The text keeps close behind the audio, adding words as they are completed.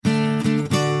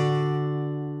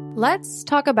Let's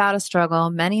talk about a struggle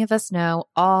many of us know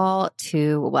all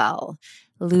too well,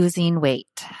 losing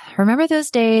weight. Remember those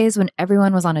days when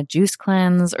everyone was on a juice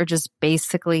cleanse or just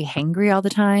basically hangry all the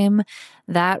time?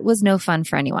 That was no fun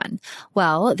for anyone.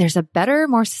 Well, there's a better,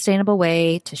 more sustainable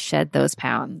way to shed those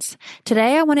pounds.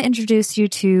 Today, I want to introduce you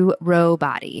to Ro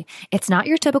Body. It's not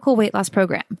your typical weight loss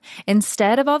program.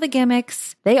 Instead of all the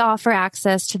gimmicks, they offer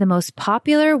access to the most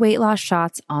popular weight loss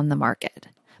shots on the market.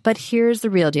 But here's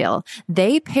the real deal.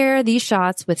 They pair these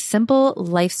shots with simple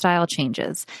lifestyle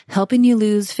changes, helping you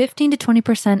lose 15 to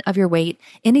 20% of your weight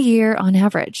in a year on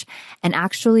average and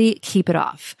actually keep it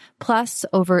off. Plus,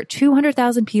 over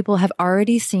 200,000 people have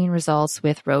already seen results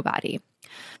with Ro Body.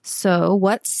 So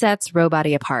what sets Ro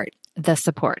Body apart? The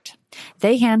support.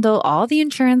 They handle all the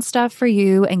insurance stuff for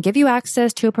you and give you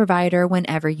access to a provider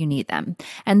whenever you need them.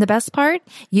 And the best part,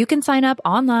 you can sign up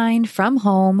online from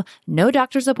home, no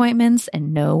doctor's appointments,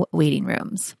 and no waiting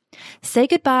rooms. Say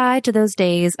goodbye to those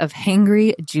days of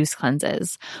hangry juice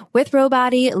cleanses. With Ro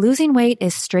Body, losing weight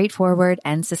is straightforward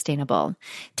and sustainable.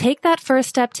 Take that first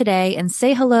step today and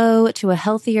say hello to a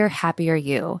healthier, happier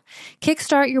you.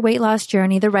 Kickstart your weight loss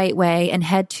journey the right way and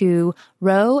head to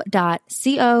ro.co/IDO.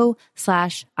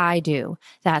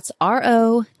 That's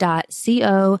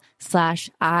ro.co/IDO.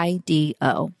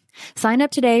 Sign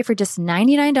up today for just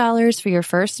 $99 for your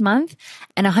first month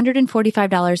and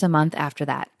 $145 a month after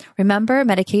that. Remember,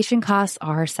 medication costs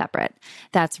are separate.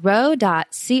 That's ro.co/IDO.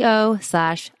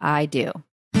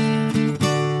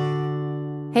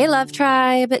 Hey, Love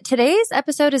Tribe. Today's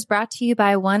episode is brought to you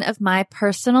by one of my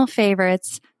personal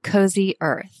favorites, Cozy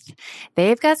Earth.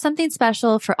 They've got something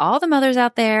special for all the mothers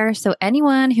out there, so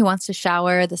anyone who wants to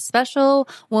shower the special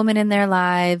woman in their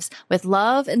lives with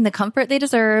love and the comfort they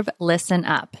deserve, listen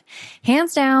up.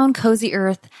 Hands down, Cozy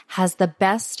Earth has the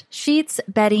best sheets,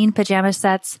 bedding, pajama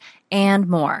sets, and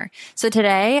more. So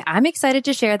today, I'm excited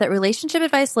to share that Relationship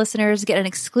Advice listeners get an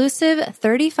exclusive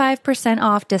 35%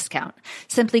 off discount.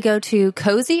 Simply go to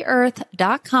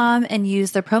CozyEarth.com and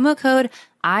use the promo code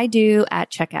I do at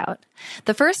checkout.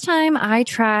 The first time I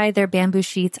tried their bamboo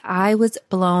sheets, I was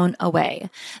blown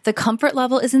away. The comfort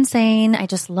level is insane. I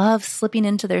just love slipping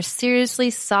into their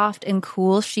seriously soft and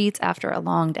cool sheets after a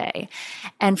long day.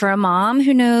 And for a mom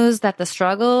who knows that the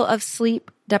struggle of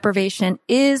sleep deprivation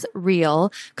is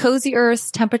real, Cozy Earth's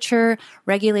temperature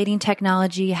regulating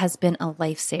technology has been a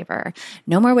lifesaver.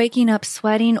 No more waking up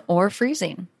sweating or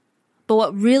freezing. But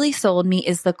what really sold me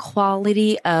is the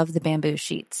quality of the bamboo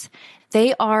sheets.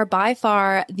 They are by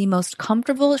far the most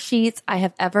comfortable sheets I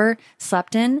have ever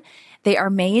slept in. They are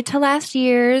made to last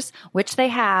years, which they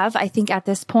have. I think at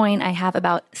this point, I have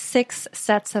about 6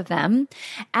 sets of them.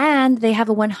 And they have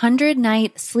a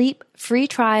 100-night sleep-free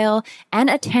trial and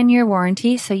a 10-year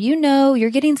warranty. So you know you're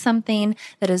getting something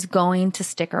that is going to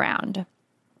stick around.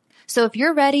 So if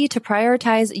you're ready to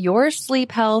prioritize your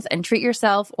sleep health and treat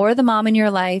yourself or the mom in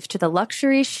your life to the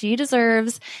luxury she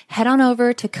deserves, head on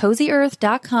over to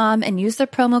CozyEarth.com and use the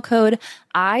promo code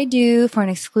I do for an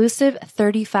exclusive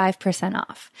 35%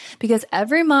 off. Because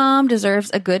every mom deserves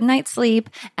a good night's sleep,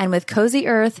 and with Cozy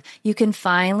Earth, you can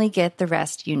finally get the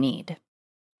rest you need.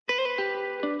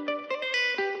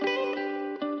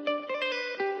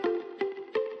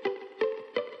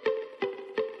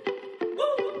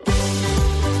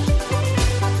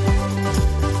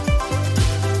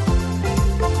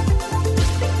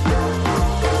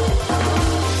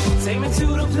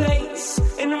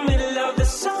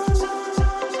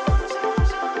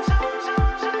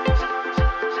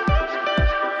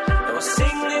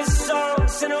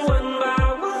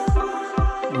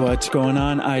 What's going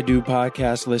on, I Do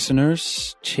podcast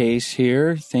listeners? Chase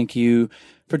here. Thank you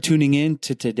for tuning in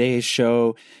to today's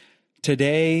show.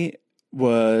 Today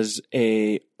was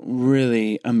a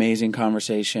really amazing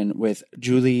conversation with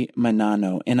Julie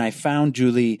Manano, and I found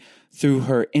Julie through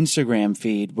her Instagram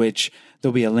feed, which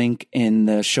there'll be a link in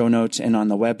the show notes and on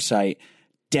the website.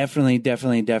 Definitely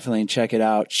check it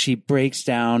out. She breaks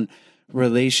down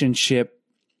relationship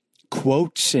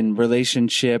quotes and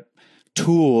relationship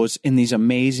tools in these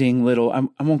amazing little,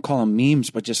 I won't call them memes,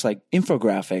 but just like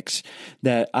infographics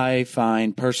that I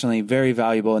find personally very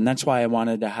valuable. And that's why I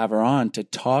wanted to have her on to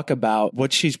talk about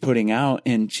what she's putting out.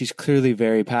 And she's clearly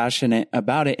very passionate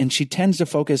about it. And she tends to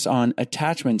focus on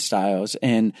attachment styles.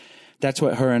 And that's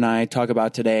what her and I talk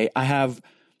about today. I have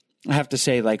to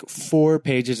say, like 4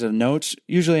 pages of notes.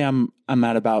 Usually I'm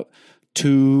at about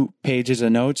 2 pages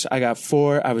of notes. I got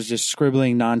 4. I was just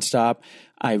scribbling nonstop.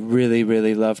 I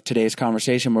really love today's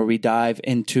conversation where we dive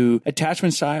into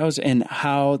attachment styles and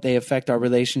how they affect our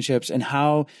relationships and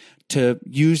how to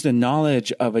use the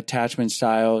knowledge of attachment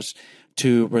styles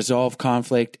to resolve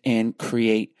conflict and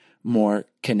create more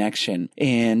connection.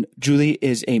 And Julie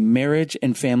is a marriage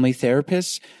and family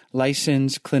therapist,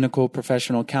 licensed clinical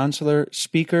professional counselor,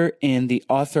 speaker, and the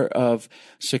author of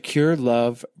Secure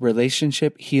Love,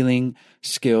 Relationship Healing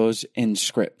Skills and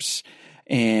Scripts.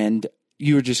 And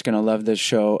you're just going to love this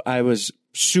show. I was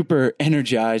super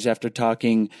energized after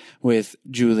talking with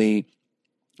Julie.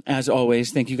 As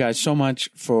always, thank you guys so much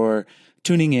for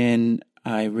tuning in.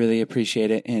 I really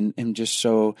appreciate it, and am just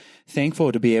so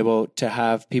thankful to be able to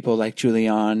have people like Julie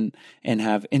on and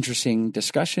have interesting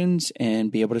discussions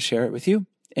and be able to share it with you.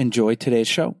 Enjoy today's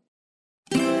show.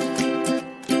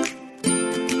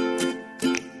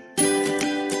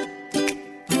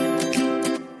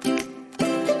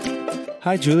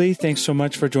 Hi, Julie. Thanks so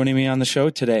much for joining me on the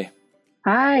show today.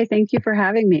 Hi, thank you for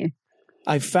having me.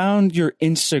 I found your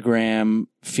Instagram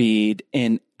feed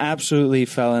and absolutely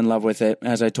fell in love with it,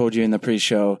 as I told you in the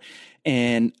pre-show.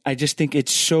 And I just think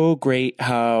it's so great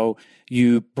how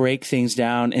you break things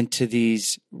down into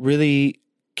these really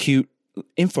cute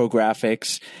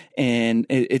infographics, and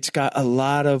it's got a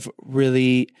lot of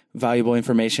really valuable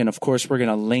information. Of course, we're going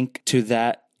to link to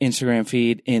that Instagram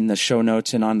feed in the show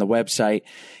notes and on the website.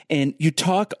 And you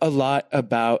talk a lot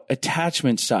about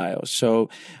attachment styles. So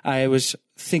I was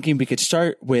thinking we could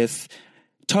start with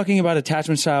talking about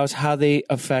attachment styles, how they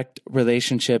affect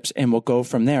relationships, and we'll go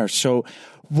from there. So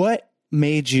what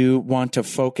made you want to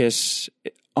focus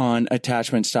on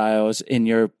attachment styles in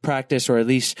your practice, or at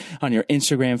least on your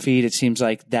Instagram feed? It seems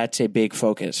like that's a big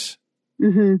focus.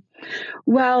 Mm-hmm.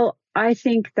 Well, I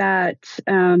think that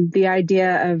the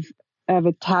idea of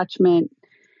attachment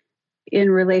in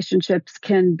relationships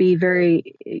can be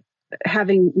very,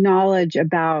 having knowledge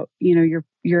about,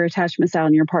 your attachment style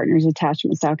and your partner's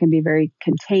attachment style can be very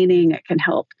containing. It can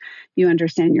help you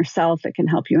understand yourself. It can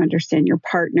help you understand your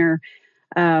partner.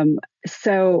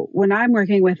 So when I'm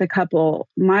working with a couple,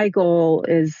 my goal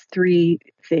is three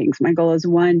things. My goal is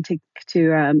one,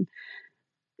 to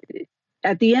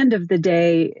at the end of the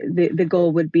day, the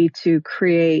goal would be to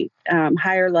create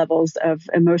higher levels of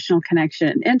emotional connection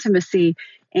and intimacy,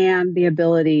 and the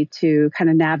ability to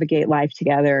kind of navigate life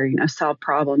together, solve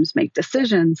problems, make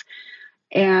decisions.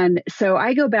 And so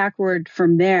I go backward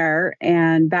from there,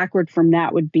 and backward from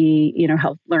that would be,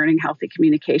 learning healthy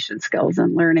communication skills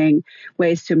and learning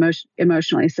ways to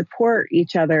emotionally support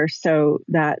each other so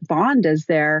that bond is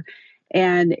there.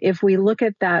 And if we look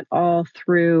at that all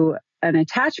through an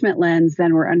attachment lens,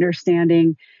 then we're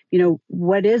understanding,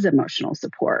 what is emotional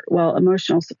support? Well,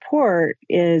 emotional support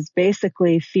is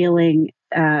basically feeling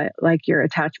like your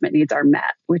attachment needs are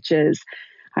met, which is,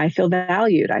 I feel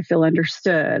valued, I feel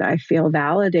understood, I feel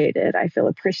validated, I feel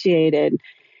appreciated.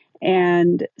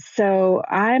 And so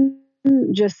I'm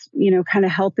just, kind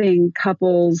of helping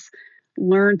couples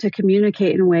learn to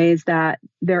communicate in ways that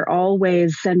they're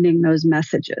always sending those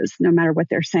messages, no matter what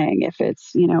they're saying. If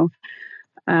it's,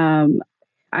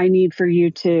 I need for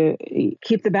you to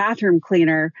keep the bathroom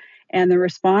cleaner, and the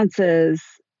response is,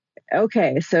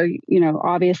 okay, so,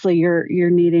 obviously you're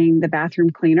needing the bathroom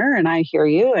cleaner, and I hear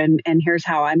you, and here's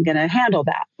how I'm going to handle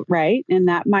that, right? And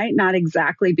that might not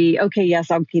exactly be, okay,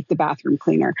 yes, I'll keep the bathroom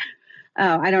cleaner.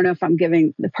 I don't know if I'm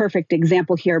giving the perfect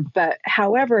example here, but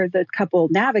however the couple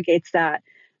navigates that,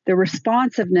 the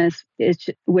responsiveness,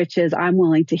 which is I'm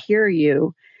willing to hear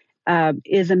you,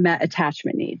 is a met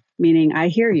attachment need, meaning I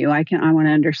hear you, I want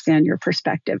to understand your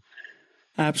perspective.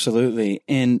 Absolutely.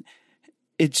 And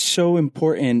it's so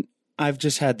important. I've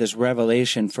just had this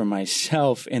revelation for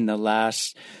myself in the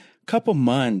last couple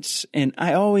months, and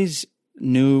I always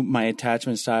knew my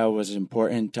attachment style was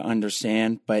important to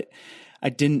understand, but I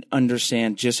didn't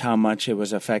understand just how much it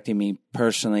was affecting me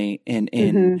personally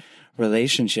in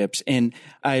relationships. And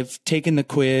I've taken the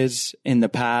quiz in the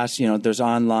past. There's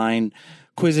online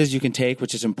quizzes you can take,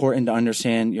 which is important to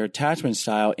understand your attachment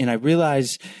style. And I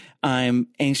realize I'm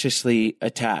anxiously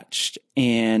attached.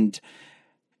 And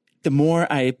the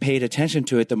more I paid attention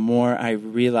to it, the more I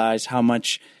realized how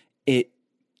much it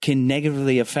can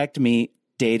negatively affect me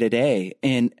day to day.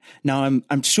 And now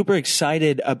I'm super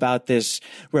excited about this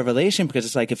revelation, because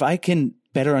it's like, if I can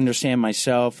better understand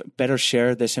myself, better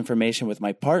share this information with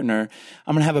my partner,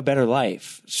 I'm going to have a better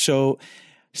life. So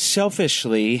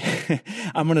selfishly,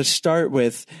 I'm going to start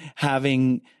with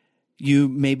having you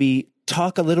maybe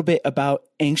talk a little bit about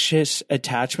anxious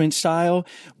attachment style,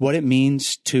 what it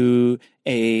means to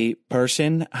a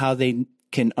person, how they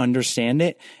can understand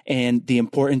it, and the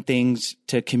important things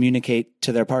to communicate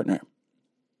to their partner.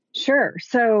 Sure.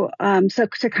 So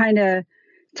to kind of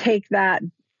take that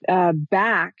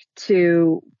back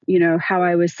to, how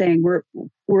I was saying,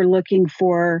 we're looking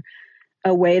for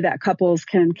a way that couples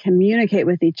can communicate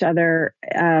with each other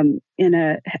in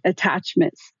a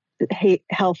attachment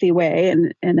healthy way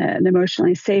and in an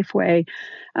emotionally safe way.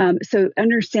 So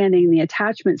understanding the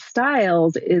attachment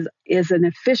styles is an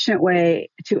efficient way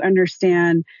to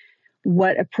understand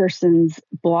what a person's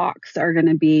blocks are going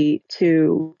to be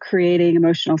to creating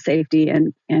emotional safety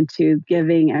and to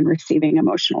giving and receiving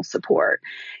emotional support.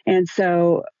 And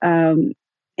so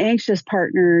anxious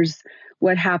partners,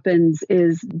 what happens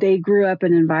is they grew up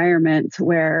in environments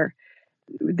where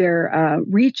their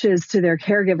reaches to their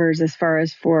caregivers as far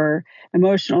as for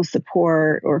emotional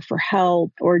support or for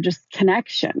help or just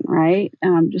connection, right?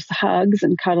 Just hugs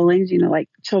and cuddlings, like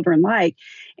children like,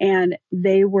 and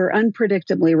they were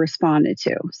unpredictably responded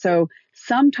to. So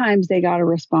sometimes they got a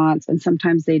response and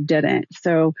sometimes they didn't.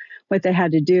 So what they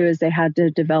had to do is they had to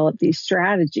develop these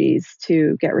strategies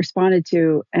to get responded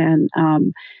to. And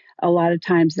a lot of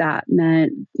times that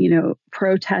meant,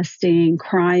 protesting,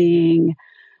 crying,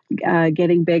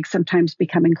 getting big, sometimes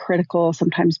becoming critical,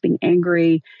 sometimes being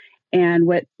angry. And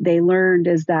what they learned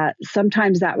is that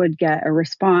sometimes that would get a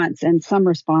response, and some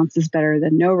response is better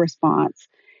than no response.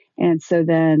 And so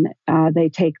then they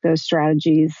take those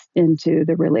strategies into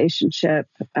the relationship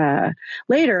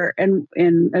later. And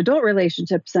in adult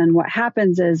relationships, and what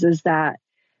happens is that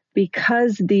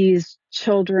because these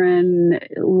children,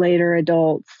 later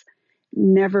adults,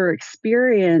 never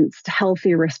experienced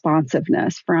healthy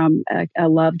responsiveness from a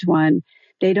loved one,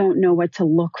 they don't know what to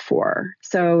look for.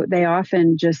 So they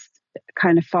often just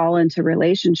kind of fall into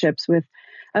relationships with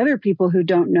other people who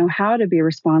don't know how to be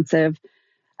responsive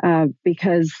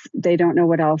because they don't know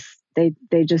what else.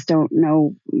 They just don't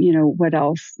know, what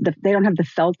else. They don't have the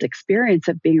felt experience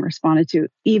of being responded to,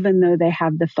 even though they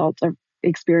have the felt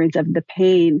experience of the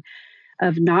pain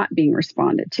of not being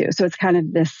responded to. So it's kind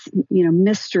of this,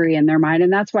 mystery in their mind.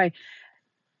 And that's why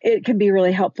it can be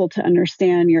really helpful to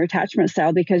understand your attachment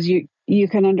style, because you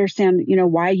can understand,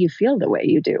 why you feel the way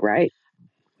you do, right?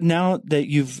 Now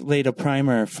that you've laid a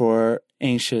primer for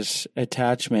anxious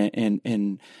attachment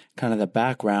in kind of the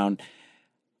background,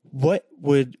 what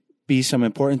would be some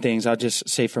important things? I'll just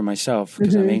say for myself,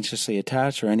 because I'm anxiously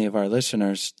attached, or any of our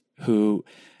listeners who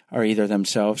are either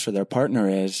themselves or their partner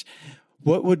is,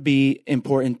 what would be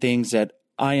important things that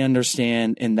I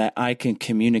understand and that I can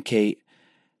communicate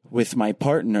with my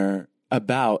partner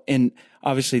about? And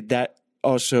obviously that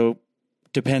also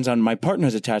depends on my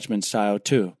partner's attachment style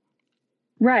too.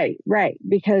 Right.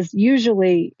 Because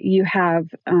usually you have,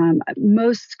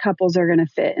 most couples are going to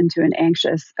fit into an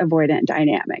anxious avoidant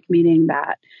dynamic, meaning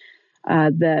that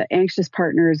the anxious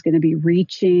partner is going to be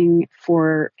reaching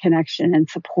for connection and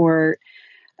support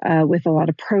with a lot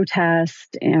of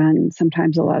protest and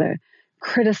sometimes a lot of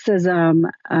criticism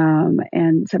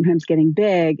and sometimes getting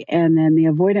big. And then the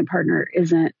avoidant partner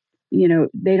isn't,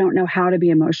 they don't know how to be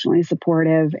emotionally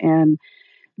supportive, and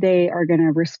they are going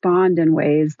to respond in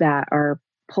ways that are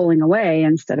pulling away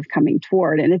instead of coming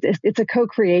toward. And it's a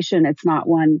co-creation. It's not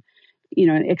one,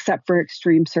 except for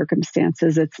extreme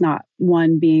circumstances, it's not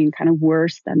one being kind of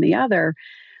worse than the other.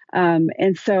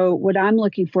 And so what I'm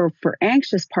looking for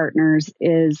anxious partners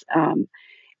is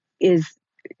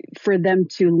for them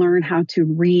to learn how to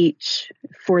reach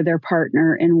for their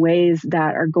partner in ways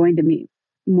that are going to be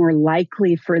more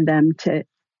likely for them to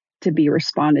be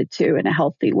responded to in a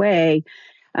healthy way,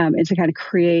 and to kind of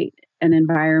create an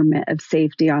environment of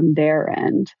safety on their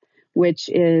end, which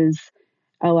is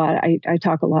a lot. I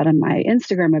talk a lot on my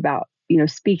Instagram about,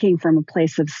 speaking from a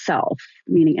place of self,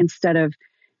 meaning instead of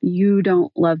you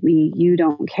don't love me, you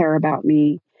don't care about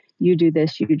me, you do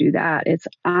this, you do that. It's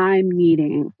I'm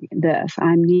needing this.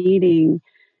 I'm needing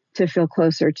to feel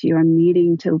closer to you. I'm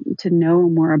needing to know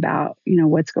more about,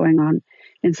 what's going on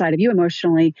inside of you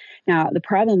emotionally. Now, the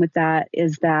problem with that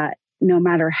is that no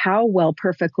matter how well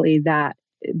perfectly that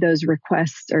those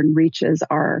requests or reaches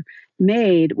are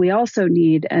made, we also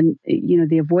need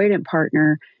the avoidant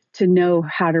partner to know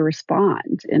how to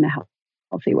respond in a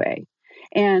healthy way.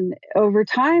 And over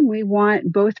time, we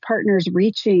want both partners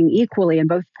reaching equally and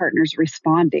both partners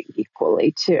responding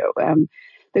equally too.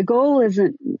 The goal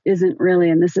isn't really,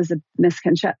 and this is a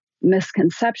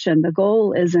misconception. The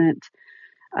goal isn't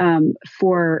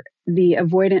for the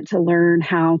avoidant to learn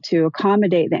how to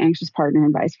accommodate the anxious partner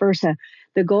and vice versa.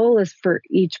 The goal is for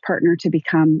each partner to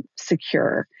become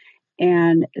secure.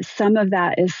 And some of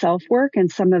that is self-work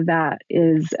and some of that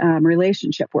is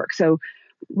relationship work. So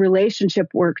relationship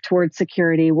work towards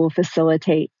security will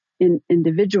facilitate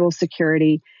individual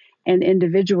security, and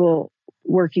individual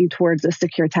working towards a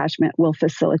secure attachment will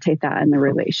facilitate that in the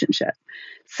relationship.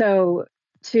 So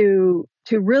to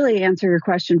really answer your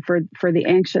question, for the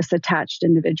anxious attached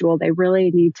individual, they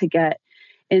really need to get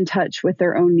in touch with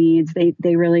their own needs.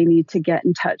 They really need to get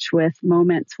in touch with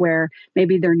moments where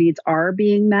maybe their needs are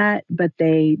being met, but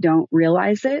they don't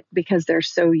realize it because they're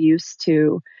so used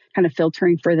to kind of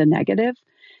filtering for the negative.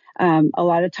 A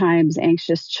lot of times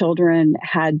anxious children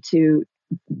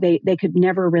they could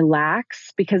never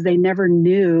relax because they never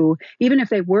knew, even if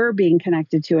they were being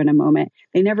connected to in a moment,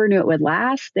 they never knew it would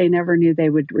last. They never knew they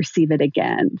would receive it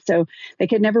again. So they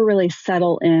could never really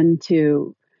settle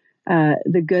into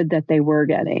the good that they were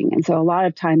getting. And so a lot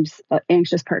of times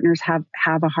anxious partners have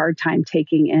a hard time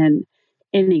taking in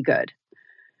any good.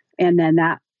 And then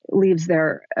that leaves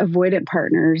their avoidant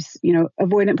partners,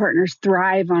 avoidant partners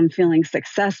thrive on feeling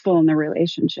successful in the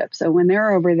relationship. So when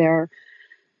they're over there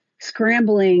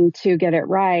scrambling to get it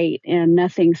right and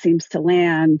nothing seems to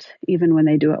land, even when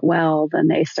they do it well, then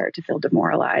they start to feel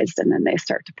demoralized and then they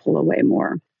start to pull away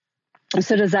more.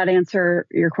 So does that answer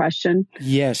your question?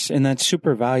 Yes. And that's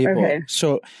super valuable. Okay.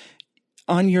 So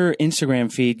on your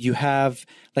Instagram feed, you have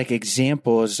like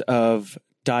examples of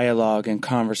dialogue and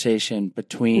conversation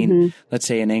between, let's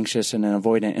say, an anxious and an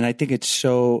avoidant. And I think it's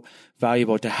so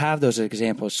valuable to have those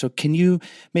examples. So can you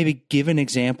maybe give an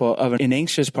example of an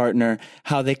anxious partner,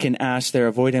 how they can ask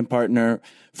their avoidant partner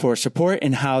for support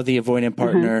and how the avoidant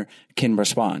partner can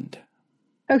respond?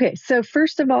 Okay. So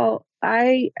first of all,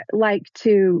 I like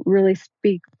to really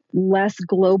speak less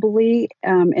globally.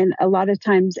 And a lot of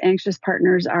times anxious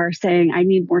partners are saying, I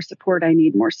need more support. I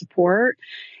need more support.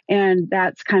 And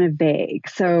that's kind of vague.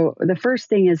 So the first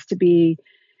thing is to be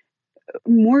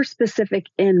more specific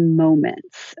in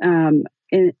moments.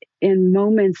 In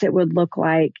moments, it would look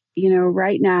like,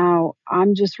 right now,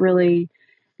 I'm just really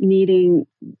needing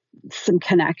some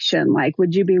connection. Like,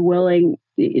 would you be willing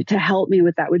to help me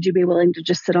with that? Would you be willing to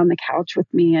just sit on the couch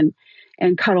with me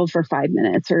and cuddle for 5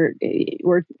 minutes or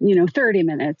 30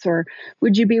 minutes? Or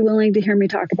would you be willing to hear me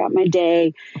talk about my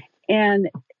day? And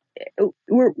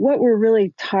what we're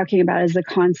really talking about is the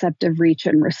concept of reach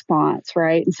and response,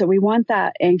 right? And so we want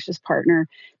that anxious partner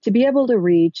to be able to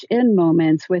reach in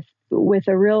moments with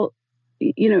a real,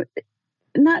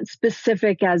 not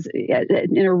specific as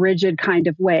in a rigid kind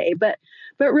of way, but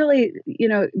really,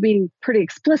 being pretty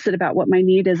explicit about what my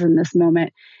need is in this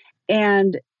moment.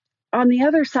 And on the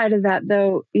other side of that,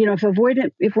 though,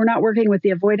 if we're not working with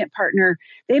the avoidant partner,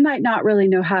 they might not really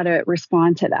know how to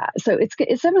respond to that. So it's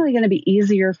definitely going to be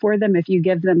easier for them if you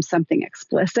give them something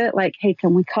explicit, like, hey,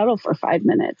 can we cuddle for 5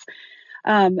 minutes?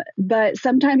 But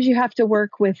sometimes you have to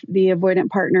work with the avoidant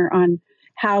partner on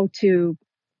how to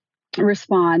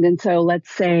respond. And so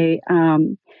let's say,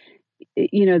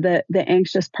 the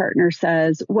anxious partner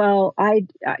says, well,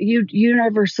 you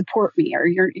never support me, or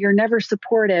you're never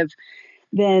supportive.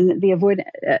 Then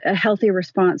a healthy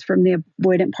response from the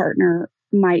avoidant partner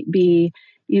might be,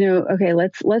 okay,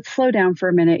 let's slow down for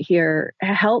a minute here.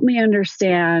 Help me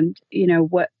understand,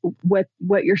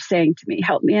 what you're saying to me.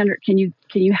 Can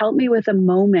you help me with a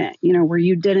moment, where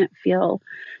you didn't feel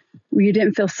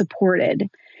supported?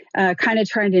 Kind of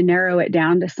trying to narrow it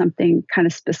down to something kind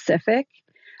of specific.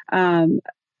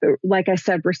 Like I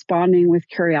said, responding with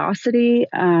curiosity.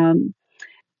 And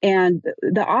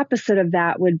the opposite of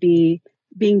that would be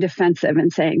being defensive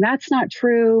and saying, that's not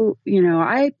true.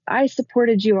 I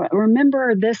supported you.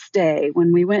 Remember this day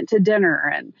when we went to dinner,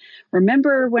 and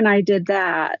remember when I did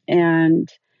that.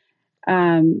 And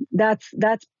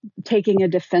that's taking a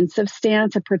defensive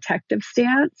stance, a protective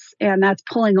stance, and that's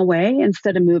pulling away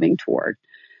instead of moving toward.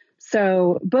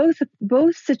 So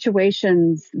both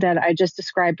situations that I just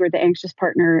described, where the anxious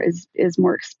partner is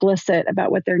more explicit about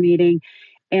what they're needing,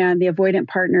 and the avoidant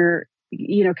partner,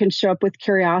 can show up with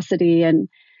curiosity, and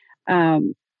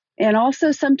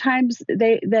also sometimes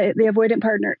the avoidant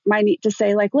partner might need to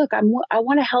say, like, look, I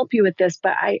want to help you with this,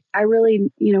 but I really,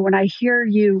 when I hear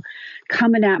you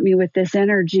coming at me with this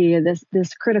energy,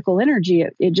 this critical energy,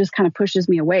 it just kind of pushes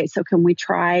me away. So can we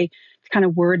try to kind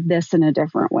of word this in a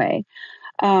different way?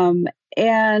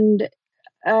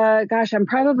 Gosh, I'm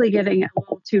probably getting a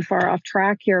little too far off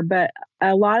track here, but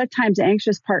a lot of times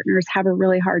anxious partners have a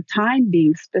really hard time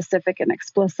being specific and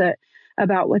explicit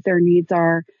about what their needs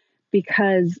are,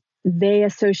 because they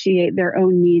associate their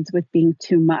own needs with being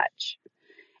too much.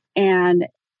 And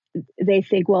they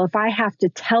think, well, if I have to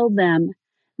tell them,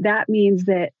 that means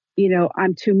that,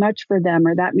 I'm too much for them,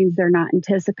 or that means they're not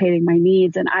anticipating my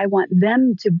needs. And I want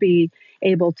them to be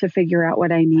able to figure out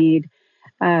what I need.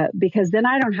 Because then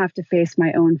I don't have to face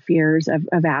my own fears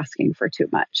of asking for too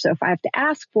much. So if I have to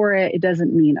ask for it, it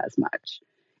doesn't mean as much.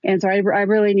 And so I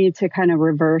really need to kind of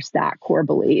reverse that core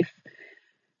belief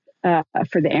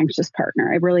for the anxious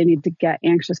partner. I really need to get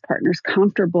anxious partners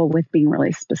comfortable with being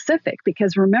really specific,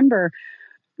 because remember,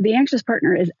 the anxious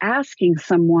partner is asking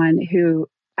someone who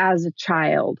as a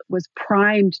child was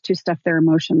primed to stuff their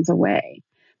emotions away.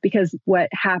 Because what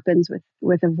happens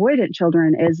with avoidant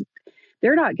children is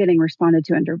they're not getting responded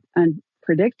to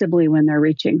unpredictably when they're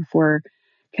reaching for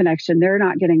connection. They're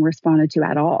not getting responded to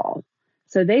at all.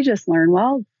 So they just learn,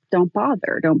 well, don't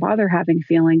bother having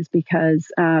feelings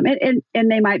because, and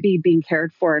they might be being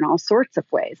cared for in all sorts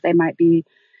of ways. They might be,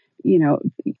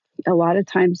 a lot of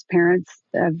times parents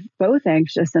of both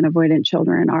anxious and avoidant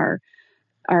children are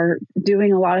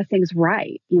doing a lot of things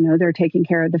right. They're taking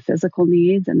care of the physical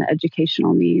needs and the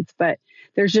educational needs, but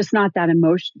there's just not that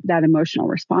emotional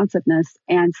responsiveness.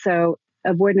 And so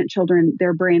avoidant children,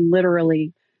 their brain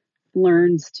literally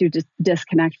learns to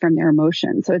disconnect from their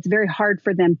emotions. So it's very hard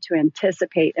for them to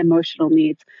anticipate emotional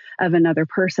needs of another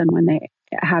person when they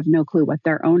have no clue what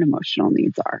their own emotional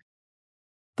needs are.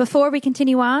 Before we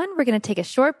continue on, we're going to take a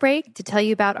short break to tell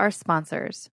you about our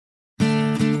sponsors. Do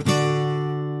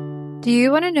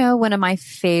you want to know one of my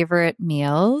favorite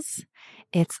meals?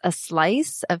 It's a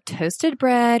slice of toasted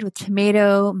bread with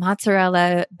tomato,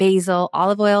 mozzarella, basil,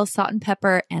 olive oil, salt and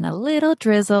pepper, and a little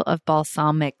drizzle of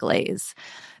balsamic glaze.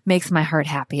 Makes my heart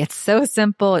happy. It's so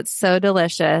simple. It's so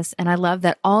delicious. And I love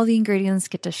that all the ingredients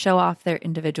get to show off their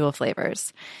individual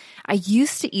flavors. I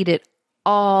used to eat it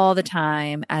all the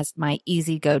time as my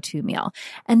easy go-to meal.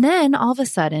 And then all of a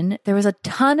sudden, there was a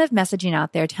ton of messaging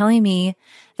out there telling me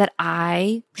that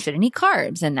I shouldn't eat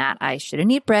carbs and that I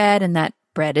shouldn't eat bread and that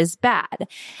bread is bad.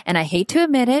 And I hate to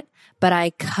admit it, but I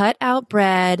cut out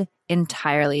bread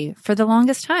entirely for the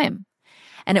longest time.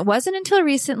 And it wasn't until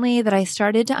recently that I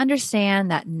started to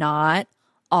understand that not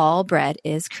all bread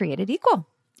is created equal.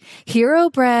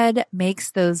 Hero Bread makes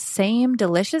those same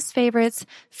delicious favorites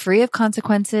free of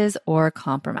consequences or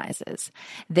compromises.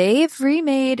 They've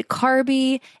remade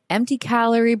carby,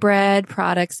 empty-calorie bread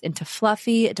products into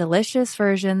fluffy, delicious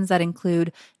versions that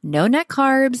include no net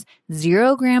carbs,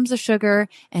 0 grams of sugar,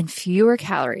 and fewer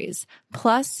calories,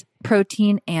 plus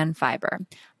protein and fiber.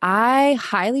 I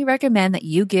highly recommend that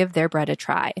you give their bread a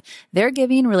try. They're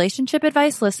giving Relationship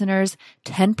Advice listeners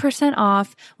 10%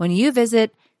 off when you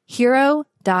visit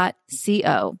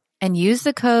hero.co and use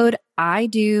the code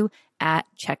IDO at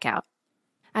checkout.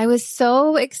 I was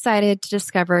so excited to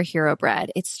discover Hero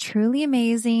Bread. It's truly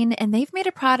amazing, and they've made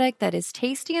a product that is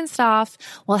tasty and soft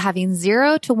while having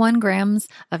 0 to 1 grams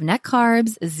of net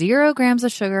carbs, 0 grams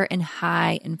of sugar, and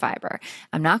high in fiber.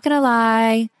 I'm not going to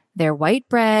lie. Their white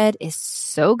bread is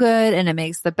so good and it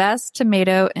makes the best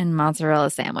tomato and mozzarella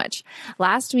sandwich.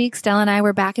 Last week, Stella and I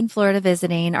were back in Florida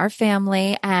visiting our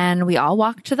family and we all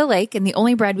walked to the lake and the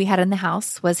only bread we had in the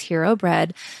house was Hero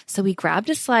Bread. So we grabbed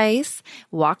a slice,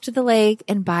 walked to the lake,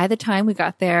 and by the time we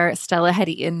got there, Stella had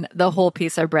eaten the whole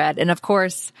piece of bread and of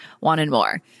course wanted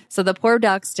more. So the poor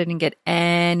ducks didn't get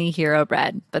any Hero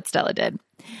Bread, but Stella did.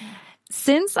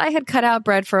 Since I had cut out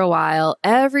bread for a while,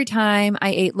 every time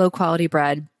I ate low quality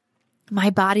bread, my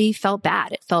body felt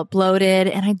bad. It felt bloated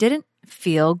and I didn't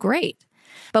feel great.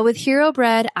 But with Hero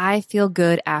Bread, I feel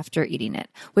good after eating it,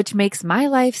 which makes my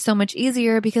life so much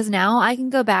easier because now I can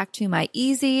go back to my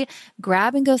easy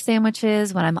grab and go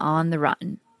sandwiches when I'm on the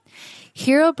run.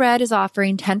 Hero Bread is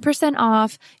offering 10%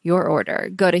 off your order.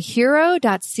 Go to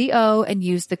hero.co and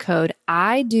use the code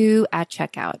IDO at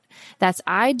checkout. That's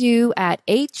IDO at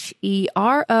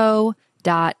HERO.co.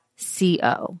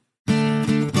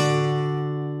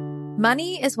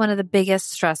 Money is one of the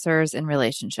biggest stressors in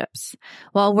relationships.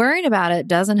 While worrying about it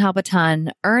doesn't help a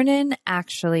ton, Earnin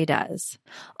actually does.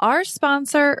 Our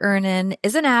sponsor, Earnin,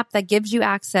 is an app that gives you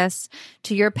access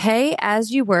to your pay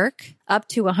as you work, up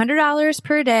to $100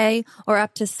 per day or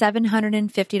up to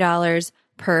 $750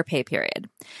 per pay period.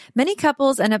 Many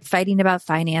couples end up fighting about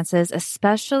finances,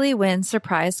 especially when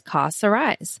surprise costs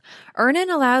arise. Earnin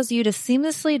allows you to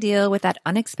seamlessly deal with that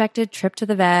unexpected trip to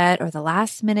the vet or the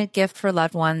last-minute gift for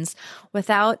loved ones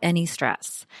without any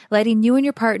stress, letting you and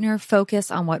your partner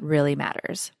focus on what really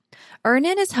matters.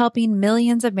 Earnin is helping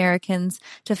millions of Americans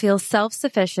to feel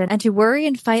self-sufficient and to worry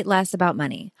and fight less about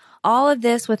money. All of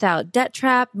this without debt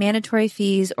trap, mandatory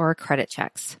fees, or credit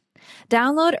checks.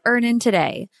 Download Earnin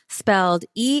today, spelled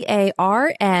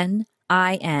EARNIN,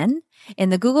 in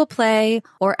the Google Play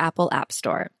or Apple App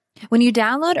Store. When you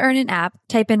download Earnin app,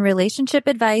 type in Relationship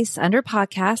Advice under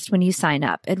podcast when you sign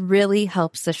up. It really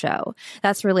helps the show.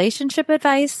 That's Relationship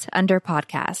Advice under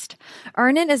podcast.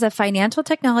 Earnin is a financial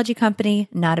technology company,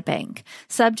 not a bank.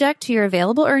 Subject to your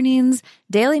available earnings,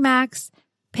 daily max,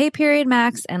 pay period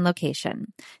max, and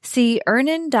location. See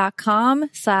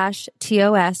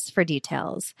earnin.com/TOS for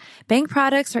details. Bank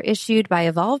products are issued by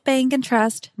Evolve Bank and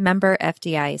Trust, member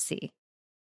FDIC.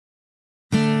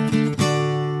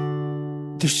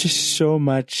 There's just so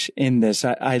much in this.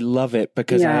 I love it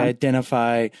because I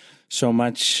identify so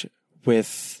much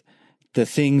with the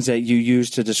things that you use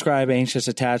to describe anxious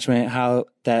attachment, how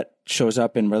that shows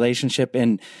up in relationship.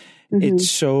 And it's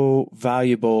so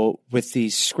valuable with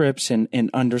these scripts and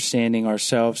understanding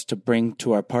ourselves to bring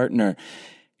to our partner.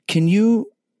 Can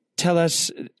you tell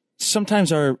us,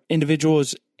 sometimes are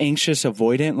individuals anxious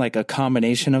avoidant, like a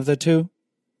combination of the two?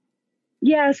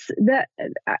 Yes, that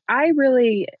I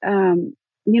really,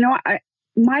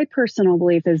 my personal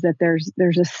belief is that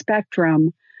there's a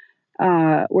spectrum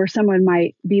where someone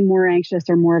might be more anxious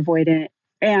or more avoidant,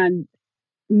 and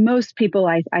most people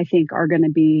I think are going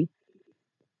to be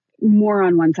more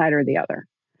on one side or the other.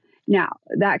 Now,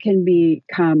 that can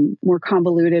become more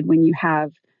convoluted when you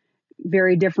have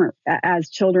very different, as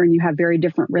children, you have very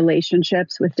different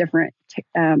relationships with different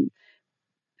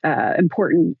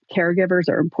important caregivers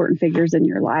or important figures in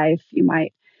your life. You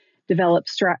might develop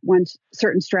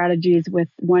certain strategies with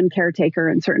one caretaker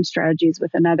and certain strategies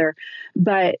with another.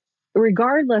 But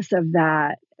regardless of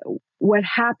that, what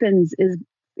happens is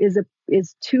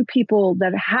two people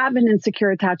that have an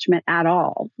insecure attachment at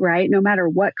all, right? No matter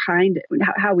what kind,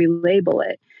 how we label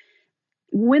it,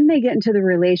 when they get into the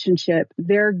relationship,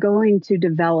 they're going to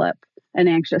develop an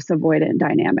anxious avoidant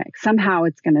dynamic. Somehow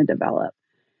it's going to develop.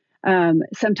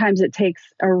 Sometimes it takes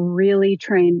a really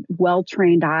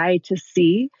well-trained eye to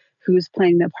see who's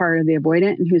playing the part of the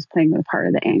avoidant and who's playing the part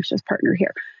of the anxious partner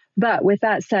here. But with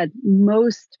that said,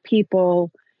 most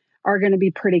people are going to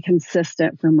be pretty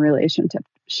consistent from relationship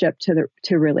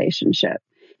to relationship.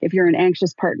 If you're an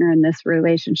anxious partner in this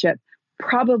relationship,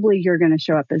 probably you're going to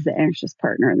show up as the anxious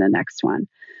partner in the next one.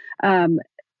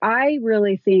 I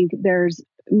really think there's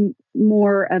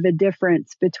more of a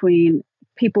difference between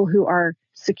people who are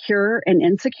secure and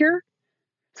insecure.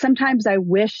 Sometimes I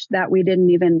wish that we didn't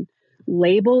even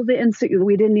label the insecure,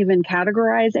 we didn't even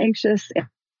categorize anxious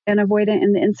and avoidant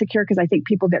and the insecure, because I think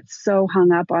people get so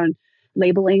hung up on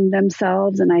labeling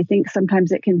themselves. And I think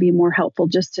sometimes it can be more helpful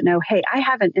just to know, hey, I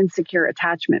have an insecure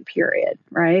attachment, period,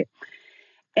 right?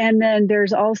 And then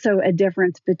there's also a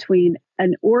difference between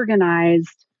an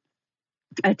organized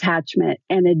attachment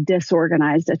and a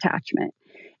disorganized attachment.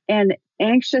 And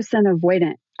anxious and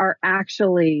avoidant are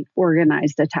actually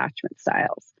organized attachment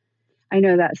styles. I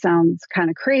know that sounds kind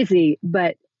of crazy,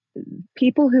 but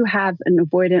people who have an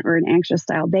avoidant or an anxious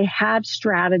style, they have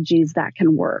strategies that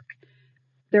can work.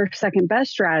 They're second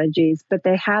best strategies, but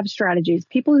they have strategies.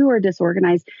 People who are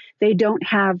disorganized, they don't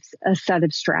have a set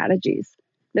of strategies.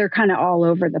 They're kind of all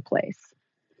over the place.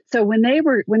 So when they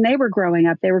were growing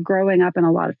up, they were growing up in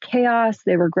a lot of chaos.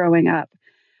 They were growing up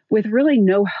with really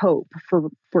no hope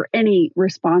for any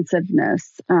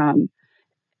responsiveness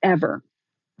ever.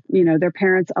 You know, their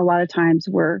parents a lot of times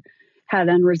had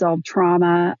unresolved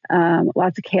trauma,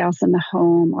 lots of chaos in the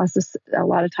home. A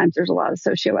lot of times there's a lot of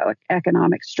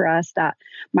socioeconomic stress that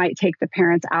might take the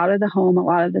parents out of the home a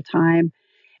lot of the time.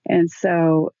 And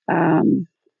so I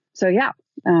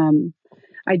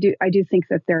do think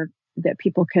that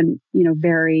people can,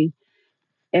 vary,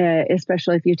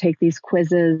 especially if you take these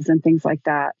quizzes and things like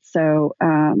that. So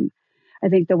I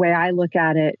think the way I look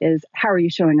at it is, how are you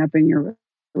showing up in your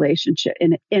relationship,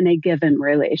 in a given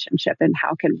relationship, and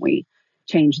how can we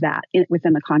change that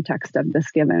within the context of this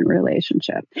given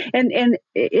relationship? And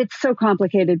it's so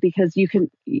complicated because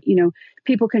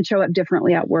people can show up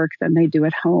differently at work than they do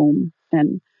at home.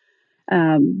 And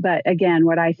but again,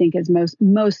 what I think is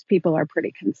most people are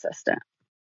pretty consistent.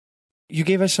 You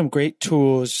gave us some great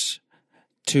tools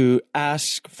to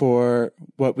ask for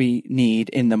what we need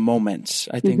in the moments.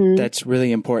 I think that's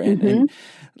really important. And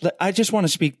I just want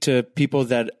to speak to people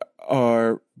that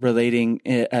are relating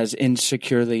as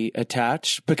insecurely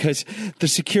attached, because the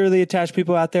securely attached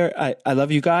people out there, I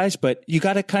love you guys, but you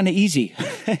got it kind of easy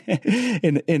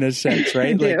in a sense,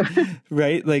 right?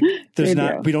 Right? Like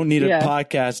we don't need a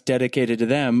podcast dedicated to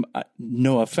them.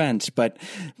 No offense, but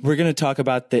we're going to talk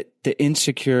about the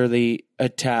insecurely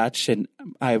attached, and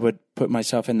I would put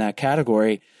myself in that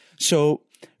category. So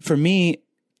for me,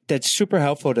 that's super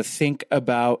helpful to think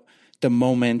about the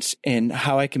moments and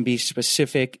how I can be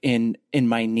specific in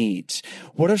my needs.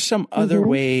 What are some other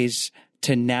ways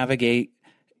to navigate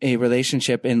a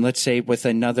relationship, and let's say with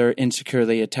another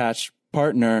insecurely attached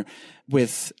partner,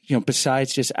 with,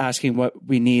 besides just asking what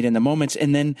we need in the moments?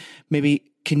 And then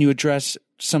maybe can you address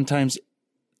sometimes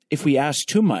if we ask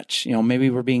too much,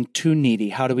 maybe we're being too needy,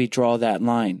 how do we draw that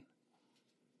line?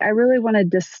 I really want to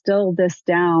distill this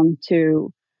down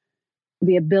to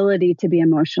the ability to be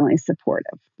emotionally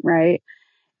supportive, right?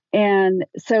 And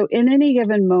so in any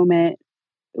given moment,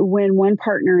 when one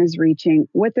partner is reaching,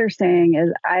 what they're saying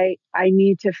is, I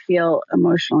need to feel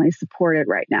emotionally supported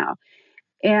right now.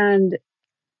 And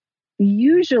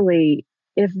usually,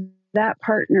 if that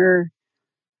partner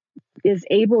is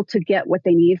able to get what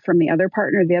they need from the other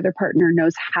partner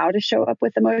knows how to show up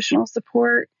with emotional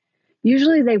support,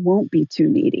 usually they won't be too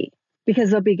needy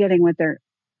because they'll be getting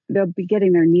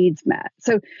their needs met.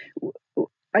 So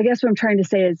I guess what I'm trying to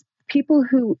say is people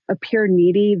who appear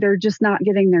needy, they're just not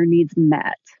getting their needs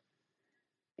met.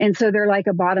 And so they're like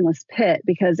a bottomless pit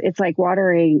because it's like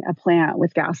watering a plant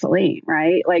with gasoline,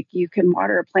 right? Like you can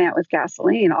water a plant with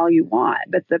gasoline all you want,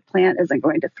 but the plant isn't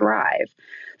going to thrive.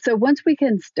 So once we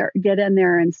can get in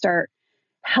there and start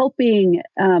helping,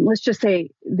 let's just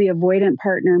say the avoidant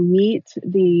partner meet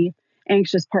the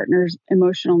anxious partner's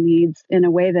emotional needs in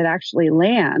a way that actually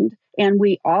land, and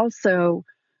we also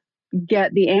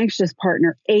get the anxious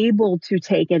partner able to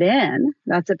take it in,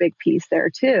 that's a big piece there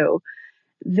too,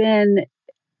 then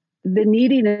the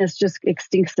neediness just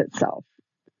extincts itself.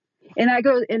 And I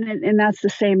go, and that's the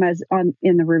same as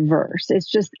in the reverse. It's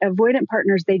just avoidant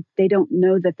partners, they don't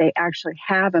know that they actually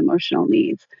have emotional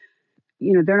needs.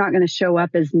 You know, they're not going to show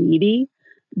up as needy,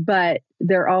 but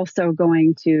they're also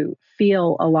going to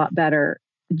feel a lot better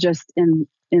just in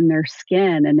their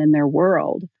skin and in their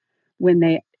world when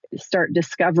they start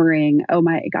discovering, oh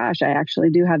my gosh, I actually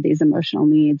do have these emotional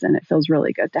needs, and it feels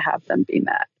really good to have them be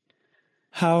met.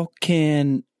 How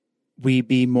can we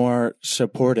be more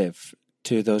supportive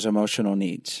to those emotional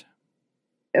needs?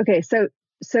 Okay, so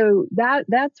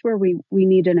that's where we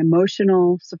need an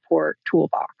emotional support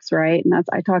toolbox, right? And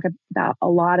I talk about a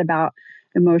lot about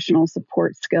emotional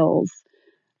support skills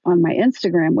on my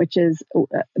Instagram, which is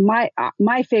my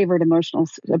favorite emotional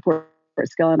support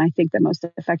skill, and I think the most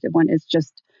effective one is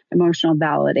just emotional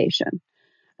validation.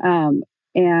 And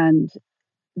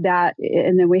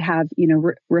then we have,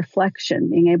 reflection,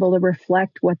 being able to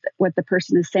reflect what the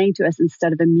person is saying to us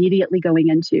instead of immediately going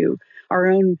into our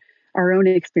own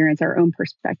experience, our own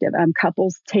perspective.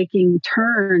 Couples taking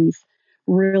turns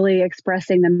really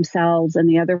expressing themselves and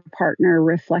the other partner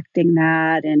reflecting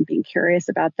that and being curious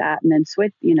about that, and then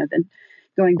then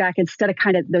going back instead of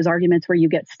kind of those arguments where you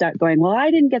get stuck going, well,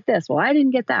 I didn't get this. Well, I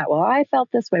didn't get that. Well, I felt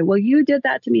this way. Well, you did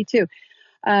that to me too.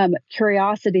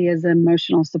 Curiosity is an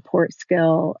emotional support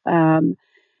skill.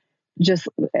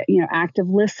 Active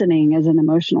listening is an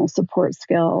emotional support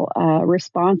skill.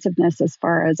 Responsiveness, as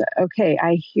far as, okay,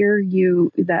 I hear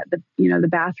you that the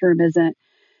bathroom isn't,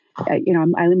 I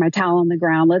leave my towel on the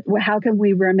ground. How can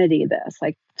we remedy this?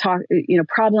 Like talk,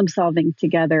 problem solving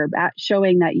together,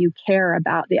 showing that you care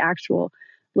about the actual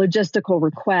logistical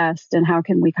request and how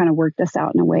can we kind of work this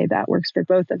out in a way that works for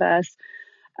both of us.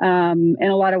 And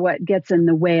a lot of what gets in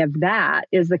the way of that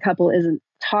is the couple isn't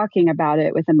talking about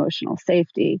it with emotional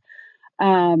safety.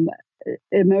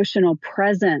 Emotional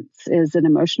presence is an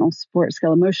emotional support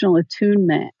skill. Emotional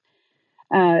attunement.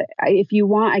 If you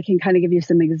want, I can kind of give you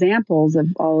some examples of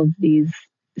all of these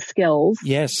skills.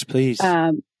 Yes, please.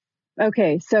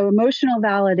 Okay, so emotional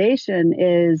validation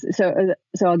is so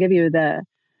I'll give you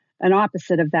an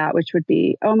opposite of that, which would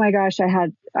be, oh my gosh, I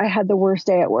had the worst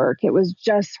day at work. It was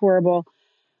just horrible.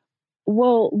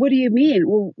 Well, what do you mean?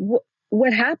 Well,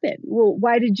 what happened? Well,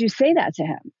 why did you say that to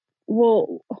him?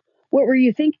 Well, what were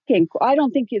you thinking? I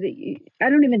don't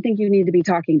even think you need to be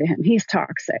talking to him. He's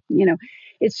toxic.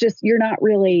 It's just, you're not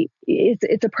really,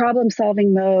 it's a problem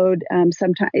solving mode.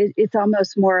 Sometimes it's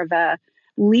almost more of a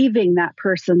leaving that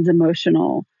person's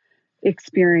emotional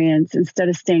experience instead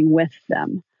of staying with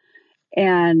them.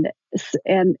 And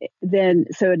then,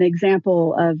 so an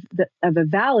example of a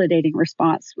validating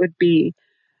response would be,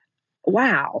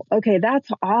 wow, okay, that's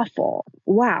awful.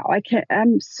 Wow,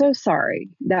 I'm so sorry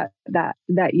that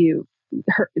you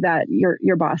heard, that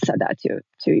your boss said that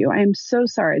to you. I am so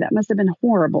sorry. That must have been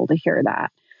horrible to hear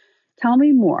that. Tell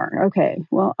me more. Okay,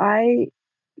 well, I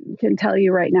can tell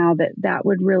you right now that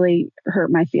would really hurt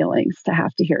my feelings to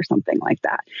have to hear something like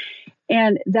that.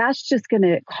 And that's just going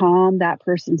to calm that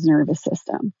person's nervous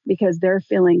system because they're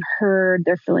feeling heard,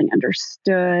 they're feeling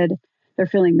understood, they're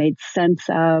feeling made sense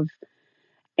of.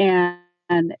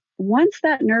 And once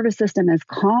that nervous system is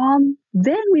calm,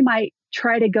 then we might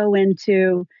try to go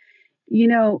into,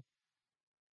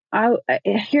 are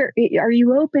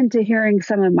you open to hearing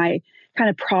some of my kind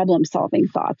of problem solving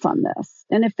thoughts on this?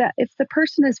 And if the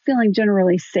person is feeling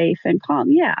generally safe and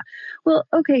calm, yeah, well,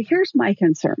 okay, here's my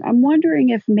concern. I'm wondering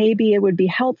if maybe it would be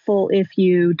helpful if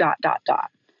you ...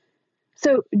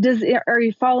 So are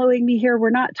you following me here? We're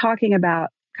not talking about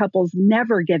couples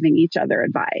never giving each other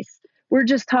advice. We're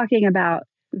just talking about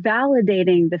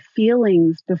validating the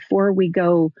feelings before we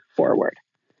go forward.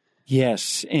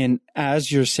 Yes. And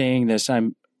as you're saying this,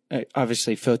 I'm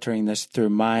obviously filtering this through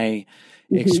my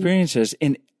experiences,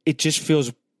 and it just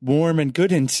feels warm and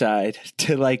good inside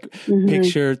to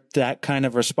picture that kind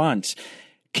of response.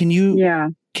 Can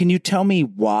you tell me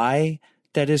why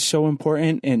that is so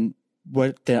important and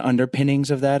what the underpinnings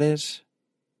of that is?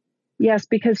 Yes,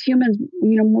 because humans,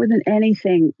 more than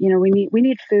anything, we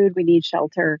need food, we need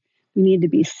shelter, we need to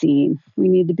be seen. We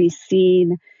need to be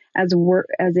seen as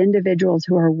individuals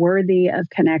who are worthy of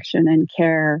connection and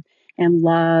care and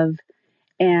love.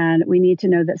 And we need to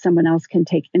know that someone else can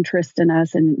take interest in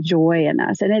us and joy in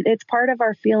us. And it's part of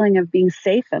our feeling of being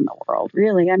safe in the world,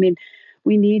 really. I mean,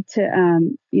 we need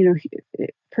to,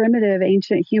 primitive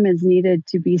ancient humans needed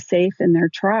to be safe in their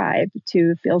tribe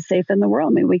to feel safe in the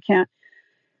world. I mean,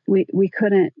 we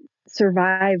couldn't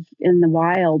survive in the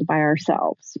wild by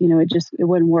ourselves. It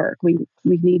wouldn't work. We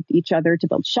need each other to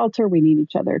build shelter. We need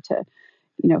each other to,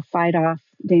 fight off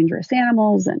dangerous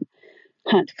animals and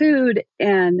hunt food.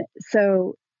 And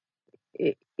so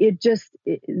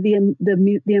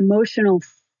the emotional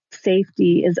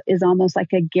safety is almost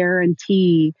like a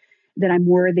guarantee that I'm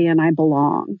worthy and I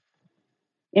belong.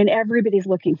 And everybody's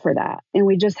looking for that. And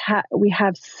we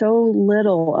have so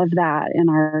little of that in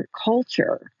our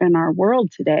culture, in our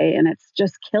world today, and it's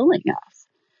just killing us.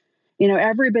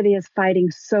 Everybody is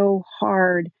fighting so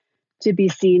hard to be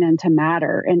seen and to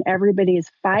matter, and everybody is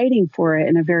fighting for it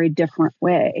in a very different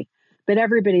way. But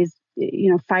everybody's,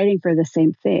 fighting for the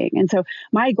same thing. And so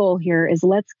my goal here is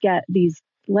let's get these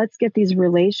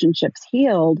relationships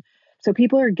healed so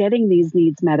people are getting these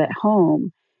needs met at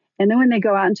home. And then when they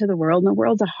go out into the world, and the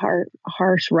world's a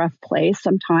harsh, rough place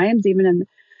sometimes, even in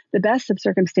the best of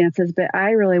circumstances, but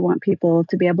I really want people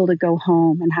to be able to go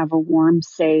home and have a warm,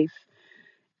 safe,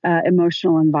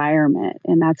 emotional environment.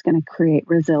 And that's going to create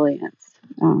resilience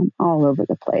all over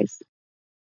the place.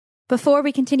 Before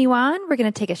we continue on, we're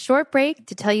going to take a short break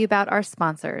to tell you about our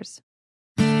sponsors.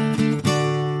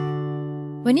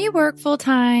 When you work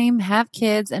full-time, have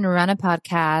kids, and run a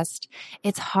podcast,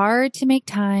 it's hard to make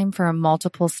time for a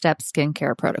multiple-step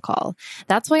skincare protocol.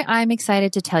 That's why I'm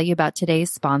excited to tell you about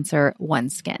today's sponsor,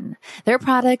 OneSkin. Their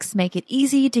products make it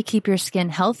easy to keep your skin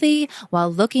healthy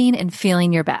while looking and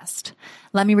feeling your best.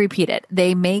 Let me repeat it.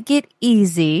 They make it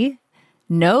easy.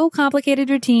 No complicated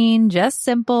routine, just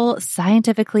simple,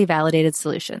 scientifically validated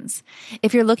solutions.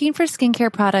 If you're looking for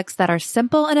skincare products that are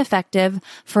simple and effective,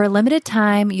 for a limited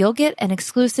time, you'll get an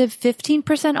exclusive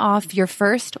 15% off your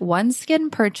first OneSkin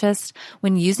purchase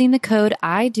when using the code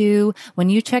IDO when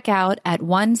you check out at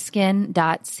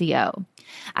oneskin.co.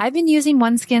 I've been using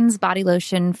OneSkin's body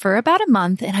lotion for about a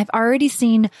month, and I've already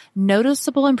seen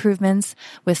noticeable improvements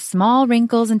with small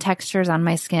wrinkles and textures on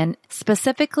my skin,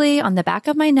 specifically on the back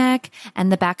of my neck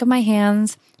and the back of my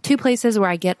hands, two places where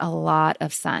I get a lot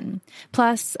of sun.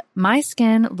 Plus, my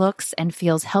skin looks and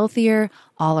feels healthier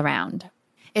all around.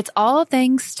 It's all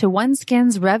thanks to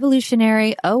OneSkin's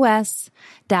revolutionary OS-01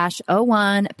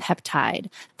 peptide,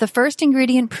 the first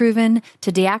ingredient proven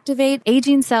to deactivate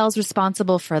aging cells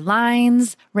responsible for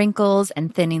lines, wrinkles,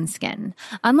 and thinning skin.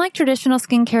 Unlike traditional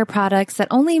skincare products that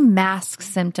only mask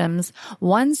symptoms,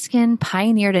 OneSkin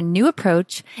pioneered a new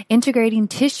approach integrating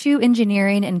tissue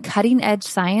engineering and cutting-edge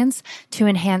science to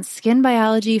enhance skin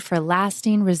biology for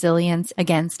lasting resilience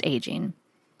against aging.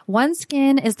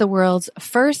 OneSkin is the world's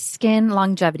first skin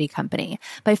longevity company.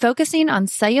 By focusing on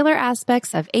cellular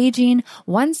aspects of aging,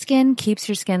 OneSkin keeps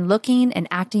your skin looking and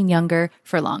acting younger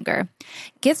for longer.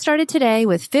 Get started today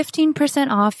with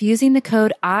 15% off using the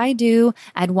code IDO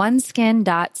at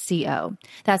oneskin.co.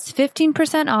 That's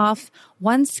 15% off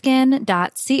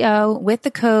oneskin.co with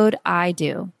the code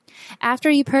IDO. After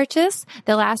you purchase,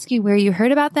 they'll ask you where you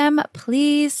heard about them.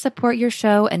 Please support your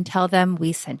show and tell them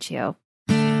we sent you.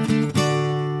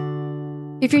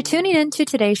 If you're tuning into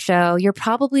today's show, you're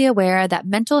probably aware that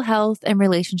mental health and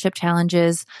relationship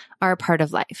challenges are a part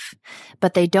of life,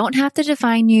 but they don't have to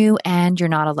define you, and you're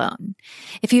not alone.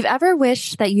 If you've ever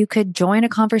wished that you could join a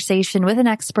conversation with an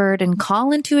expert and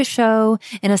call into a show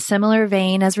in a similar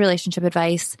vein as relationship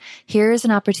advice, here's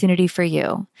an opportunity for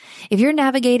you. If you're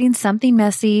navigating something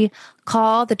messy,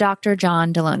 call the Dr.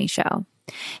 John Deloney Show.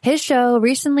 His show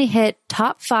recently hit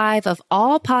top 5 of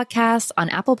all podcasts on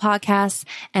Apple Podcasts,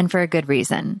 and for a good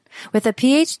reason. With a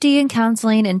PhD in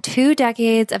counseling and 2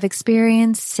 decades of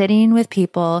experience sitting with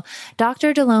people,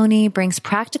 Dr. Deloney brings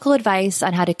practical advice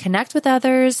on how to connect with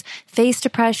others, face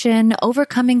depression,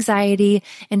 overcome anxiety,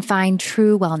 and find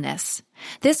true wellness.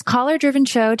 This caller-driven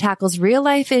show tackles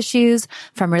real-life issues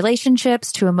from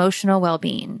relationships to emotional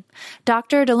well-being.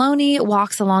 Dr. Deloney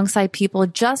walks alongside people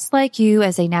just like you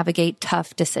as they navigate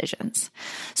tough decisions.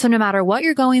 So no matter what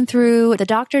you're going through, the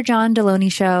Dr. John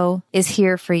Deloney Show is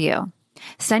here for you.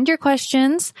 Send your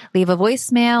questions, leave a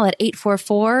voicemail at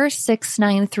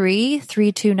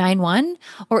 844-693-3291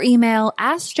 or email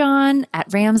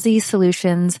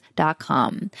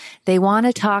askjohn@ramseysolutions.com. They want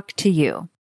to talk to you.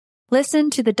 Listen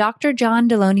to the Dr. John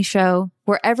Deloney Show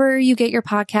wherever you get your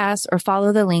podcasts or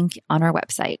follow the link on our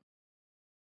website.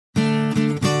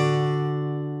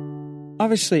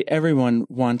 Obviously, everyone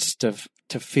wants to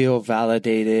feel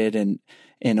validated and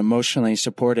emotionally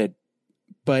supported,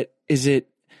 but is it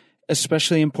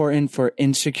especially important for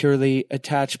insecurely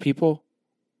attached people?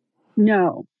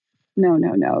 No.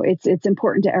 It's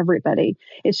important to everybody.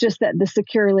 It's just that the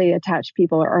securely attached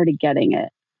people are already getting it.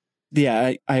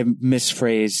 Yeah, I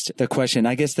misphrased the question.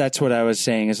 I guess that's what I was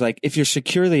saying is like, if you're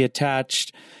securely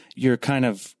attached, you're kind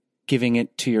of giving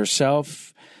it to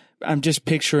yourself. I'm just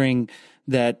picturing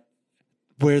that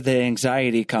where the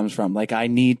anxiety comes from. Like, I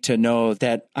need to know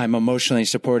that I'm emotionally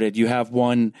supported. You have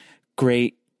one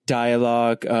great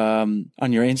dialogue on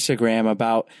your Instagram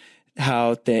about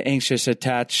how the anxious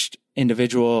attached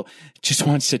individual just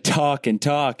wants to talk. And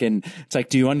it's like,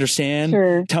 do you understand?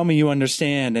 Sure. Tell me you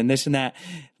understand, and this and that.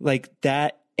 Like,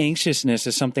 that anxiousness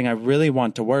is something I really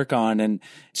want to work on. And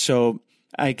so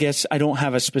I guess I don't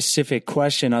have a specific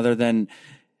question other than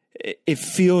it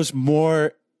feels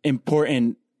more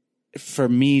important for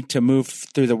me to move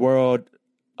through the world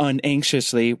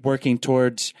unanxiously, working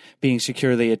towards being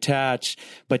securely attached,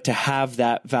 but to have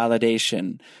that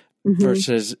validation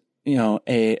versus,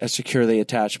 a securely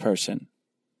attached person.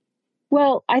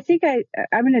 Well, I think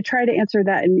I'm going to try to answer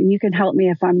that, and you can help me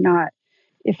if I'm not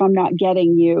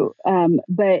getting you.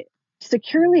 But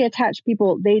securely attached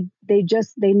people, they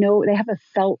know, they have a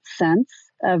felt sense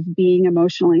of being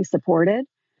emotionally supported,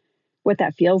 what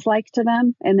that feels like to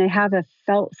them. And they have a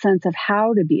felt sense of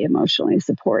how to be emotionally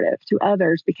supportive to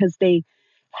others because they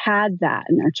had that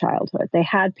in their childhood. They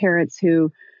had parents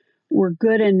who were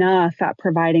good enough at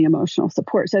providing emotional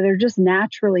support. So they're just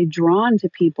naturally drawn to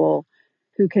people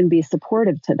who can be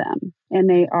supportive to them. And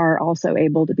they are also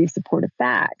able to be supportive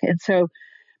back. And so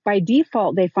by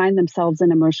default, they find themselves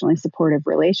in emotionally supportive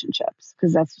relationships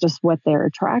because that's just what they're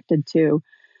attracted to.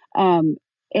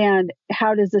 And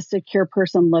how does a secure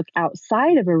person look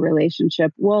outside of a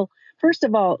relationship? Well, first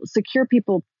of all, secure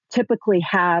people typically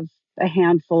have a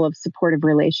handful of supportive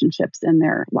relationships in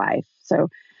their life. So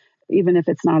even if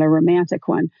it's not a romantic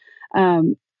one,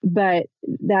 but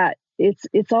that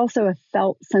it's also a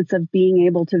felt sense of being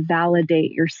able to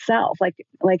validate yourself. Like,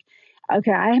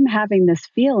 okay, I am having this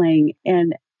feeling.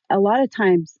 And a lot of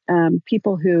times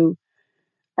people who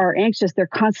are anxious, they're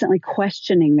constantly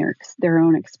questioning their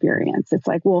own experience. It's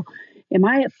like, well, am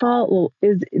I at fault? Well,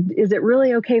 is it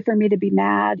really okay for me to be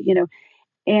mad?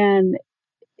 And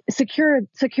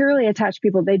securely attached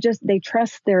people, they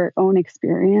trust their own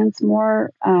experience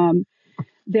more.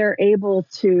 They're able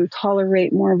to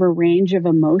tolerate more of a range of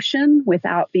emotion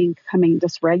without becoming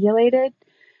dysregulated.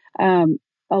 A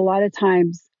lot of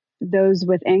times, those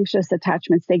with anxious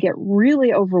attachments, they get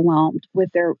really overwhelmed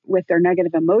with their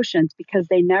negative emotions because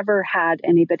they never had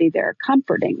anybody there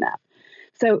comforting them.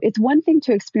 So it's one thing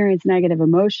to experience negative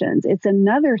emotions. It's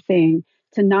another thing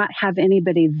to not have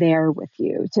anybody there with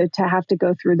you, to have to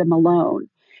go through them alone.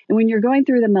 And when you're going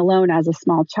through them alone as a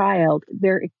small child,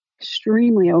 they're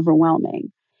extremely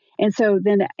overwhelming. And so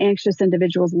then anxious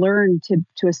individuals learn to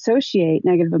associate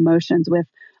negative emotions with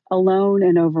alone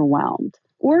and overwhelmed,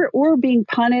 or being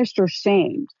punished or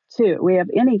shamed too. We have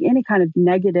any kind of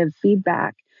negative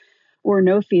feedback or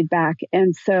no feedback.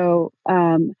 And so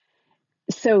that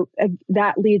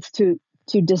leads to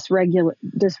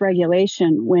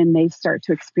dysregulation when they start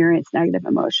to experience negative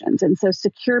emotions. And so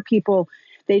secure people,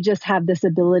 they just have this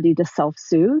ability to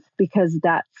self-soothe because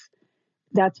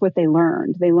that's what they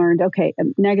learned. They learned, okay,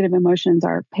 negative emotions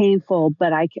are painful,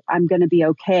 but I'm going to be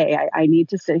okay. I need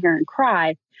to sit here and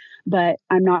cry, but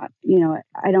I'm not,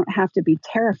 I don't have to be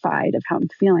terrified of how I'm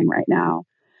feeling right now.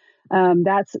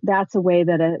 That's a way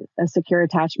that a secure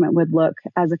attachment would look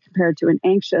as compared to an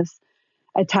anxious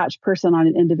attached person on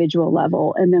an individual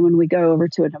level. And then when we go over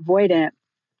to an avoidant,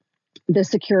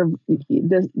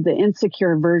 the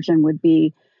insecure version would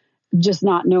be just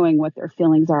not knowing what their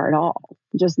feelings are at all,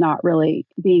 just not really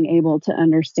being able to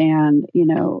understand,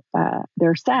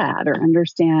 they're sad or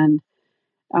understand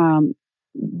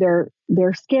they're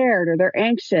scared or they're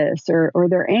anxious or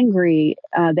they're angry.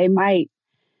 They might,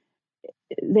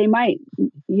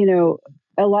 a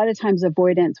lot of times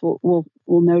avoidants will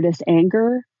notice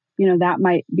anger. That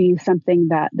might be something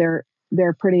that they're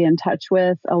pretty in touch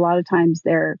with. A lot of times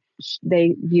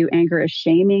they view anger as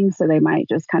shaming, so they might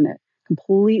just kind of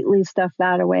completely stuff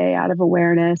that away out of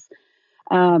awareness.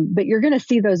 But you're going to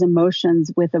see those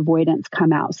emotions with avoidance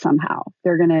come out somehow.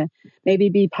 They're going to maybe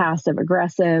be passive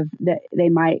aggressive, that they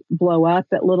might blow up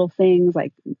at little things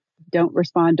like don't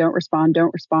respond,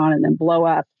 and then blow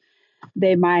up.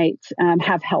 They might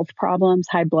have health problems,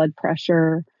 high blood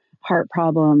pressure, heart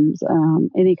problems,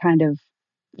 any kind of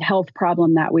health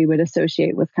problem that we would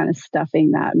associate with kind of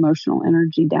stuffing that emotional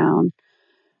energy down.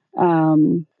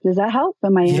 Does that help?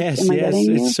 Yes, getting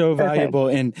you? It's so valuable.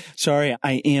 Okay. And sorry,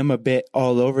 I am a bit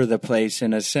all over the place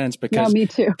in a sense because me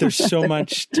too. there's so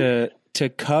much to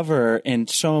cover in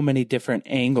so many different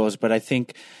angles, but I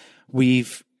think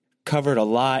we've covered a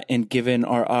lot and given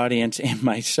our audience and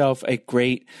myself a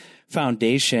great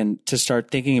foundation to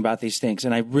start thinking about these things.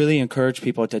 And I really encourage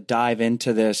people to dive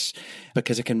into this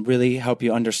because it can really help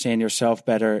you understand yourself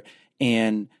better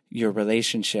and your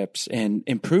relationships and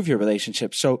improve your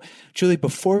relationships. So, Julie,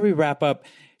 before we wrap up,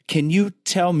 can you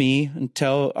tell me and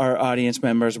tell our audience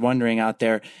members wondering out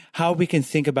there how we can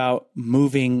think about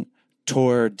moving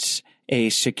towards a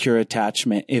secure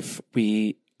attachment if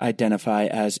we identify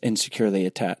as insecurely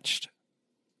attached?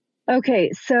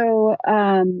 Okay, so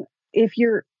if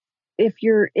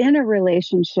you're in a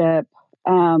relationship,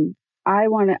 I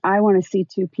want to see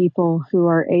two people who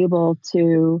are able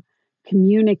to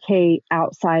communicate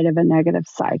outside of a negative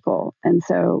cycle. And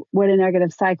so what a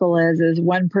negative cycle is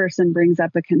one person brings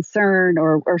up a concern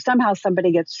or somehow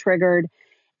somebody gets triggered,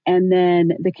 and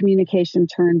then the communication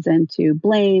turns into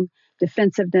blame,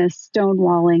 defensiveness,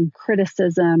 stonewalling,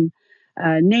 criticism,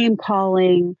 name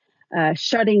calling,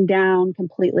 shutting down,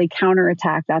 completely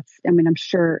counterattack. I'm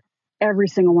sure every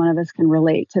single one of us can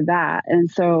relate to that.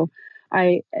 And so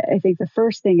I think the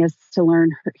first thing is to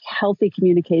learn healthy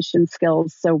communication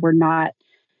skills so we're not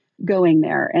going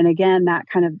there. And again, that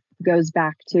kind of goes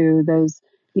back to those,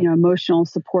 emotional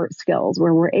support skills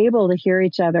where we're able to hear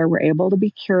each other, we're able to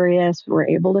be curious, we're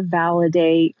able to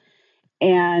validate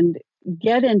and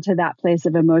get into that place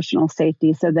of emotional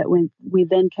safety so that when we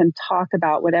then can talk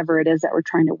about whatever it is that we're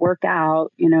trying to work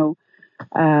out,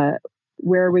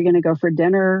 where are we going to go for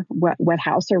dinner? What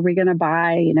house are we going to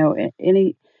buy?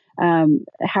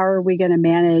 How are we going to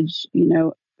manage,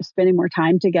 spending more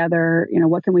time together?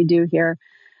 What can we do here?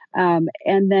 And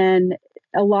then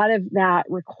a lot of that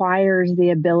requires the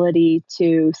ability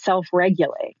to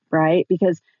self-regulate, right?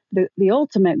 Because the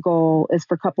ultimate goal is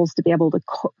for couples to be able to,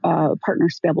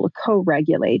 partners to be able to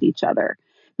co-regulate each other,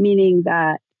 meaning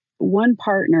that one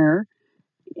partner,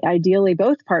 ideally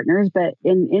both partners, but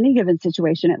in any given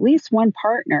situation, at least one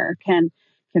partner can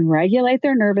regulate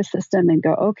their nervous system and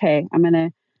go, okay, I'm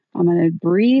going to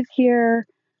breathe here.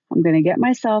 I'm going to get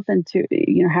myself into,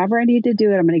 however I need to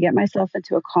do it. I'm going to get myself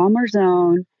into a calmer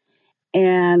zone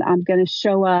and I'm going to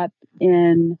show up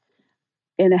in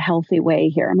a healthy way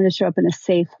here. I'm going to show up in a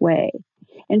safe way.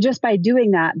 And just by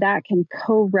doing that, that can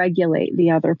co-regulate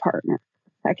the other partner.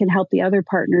 That can help the other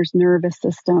partner's nervous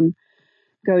system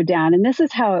go down. And this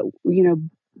is how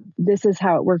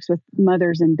it works with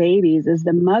mothers and babies is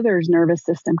the mother's nervous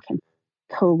system can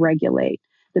co-regulate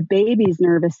the baby's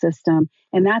nervous system.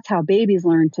 And that's how babies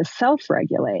learn to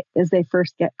self-regulate is they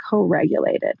first get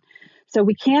co-regulated. So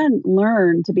we can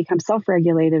learn to become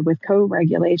self-regulated with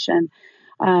co-regulation.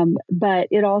 But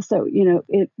it also,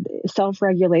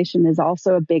 self-regulation is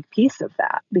also a big piece of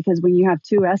that because when you have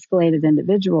two escalated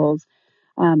individuals,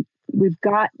 we've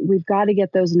got to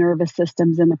get those nervous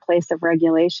systems in the place of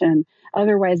regulation.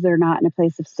 Otherwise, they're not in a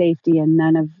place of safety, and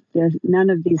none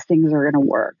of these things are going to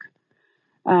work.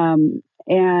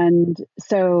 And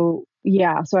so,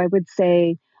 so I would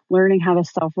say learning how to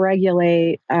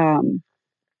self-regulate,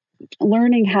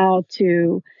 learning how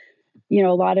to, a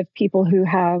lot of people who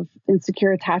have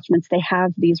insecure attachments, they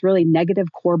have these really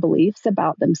negative core beliefs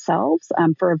about themselves.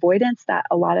 For avoidance, that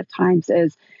a lot of times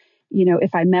is,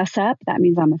 if I mess up, that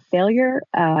means I'm a failure.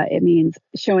 It means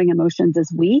showing emotions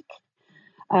is weak.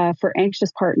 For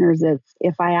anxious partners, it's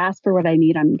if I ask for what I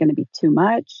need, I'm going to be too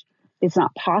much. It's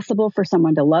not possible for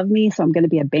someone to love me, so I'm going to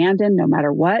be abandoned no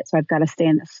matter what. So I've got to stay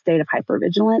in a state of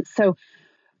hypervigilance. So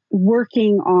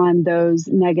working on those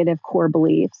negative core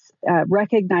beliefs,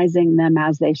 recognizing them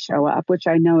as they show up, which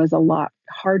I know is a lot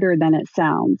harder than it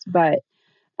sounds, but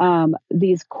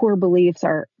these core beliefs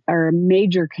are a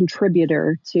major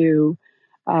contributor to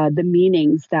the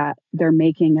meanings that they're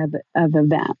making of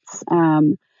events.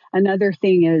 Another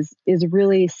thing is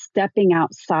really stepping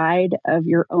outside of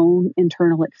your own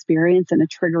internal experience in a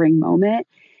triggering moment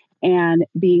and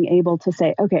being able to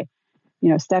say, okay,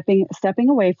 stepping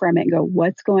away from it and go,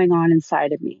 what's going on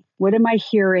inside of me? What am I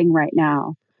hearing right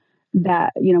now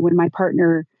that, when my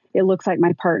partner it looks like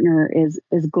my partner is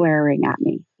glaring at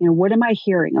me. What am I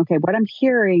hearing? Okay, what I'm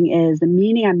hearing is the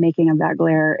meaning I'm making of that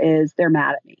glare is they're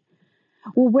mad at me.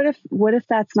 Well, what if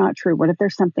that's not true? What if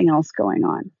there's something else going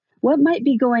on? What might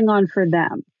be going on for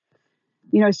them?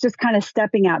 It's just kind of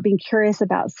stepping out, being curious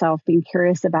about self, being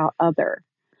curious about other.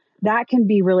 That can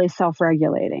be really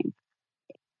self-regulating.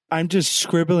 I'm just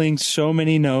scribbling so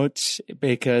many notes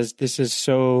because this is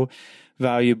so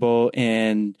valuable.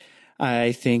 And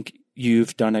I think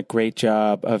you've done a great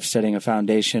job of setting a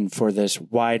foundation for this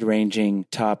wide-ranging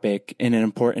topic and an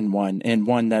important one, and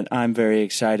one that I'm very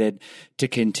excited to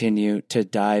continue to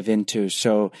dive into.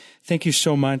 So thank you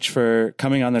so much for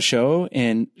coming on the show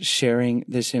and sharing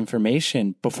this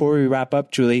information. Before we wrap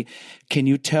up, Julie, can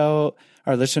you tell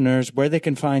our listeners where they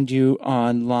can find you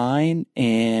online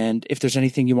and if there's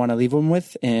anything you want to leave them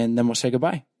with, and then we'll say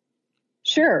goodbye?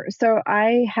 Sure. So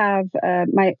I have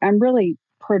I'm really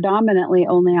predominantly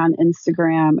only on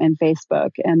Instagram and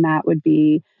Facebook, and that would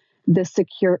be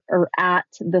at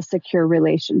the Secure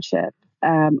Relationship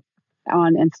on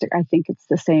Instagram. I think it's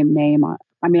the same name.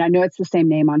 I know it's the same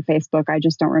name on Facebook. I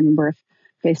just don't remember if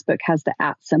Facebook has the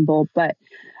 @ symbol, but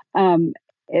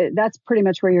that's pretty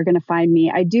much where you're going to find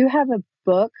me. I do have a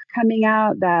book coming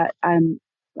out that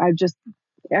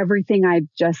everything I've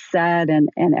just said and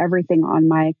everything on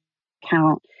my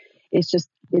account is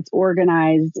it's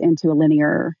organized into a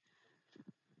linear.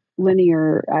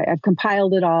 I've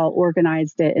compiled it all,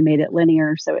 organized it, and made it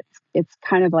linear. So it's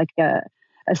kind of like a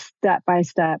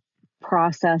step-by-step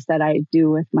process that I do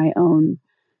with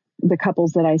the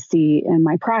couples that I see in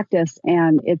my practice.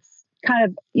 And it's kind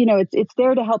of, it's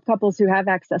there to help couples who have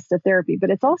access to therapy, but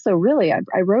it's also really,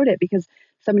 I wrote it because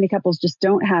so many couples just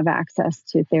don't have access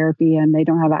to therapy, and they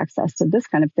don't have access to this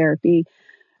kind of therapy.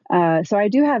 So I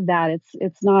do have that.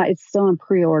 It's still in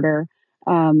pre-order.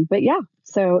 But yeah,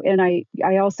 and I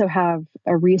also have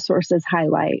a resources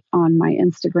highlight on my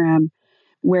Instagram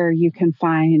where you can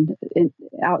find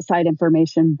outside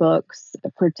information, books,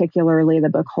 particularly the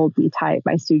book Hold Me Tight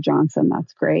by Sue Johnson.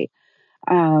 That's great.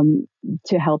 To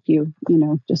help you,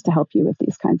 just to help you with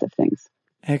these kinds of things.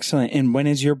 Excellent. And when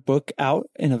is your book out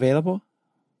and available?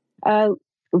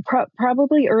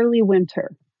 Probably early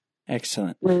winter.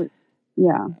 Excellent.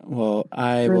 Yeah. Well,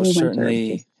 I will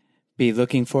certainly be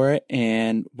looking for it,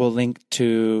 and we'll link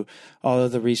to all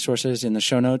of the resources in the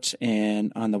show notes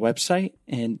and on the website.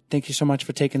 And thank you so much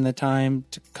for taking the time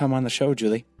to come on the show,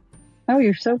 Julie. Oh,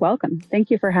 you're so welcome. Thank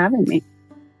you for having me.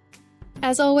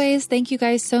 As always, thank you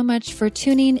guys so much for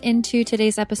tuning into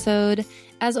today's episode.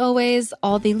 As always,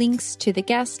 all the links to the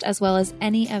guest, as well as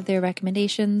any of their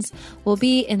recommendations, will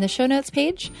be in the show notes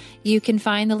page. You can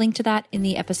find the link to that in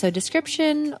the episode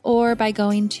description or by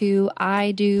going to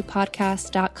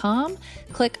idopodcast.com.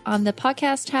 Click on the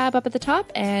podcast tab up at the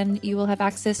top, and you will have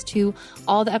access to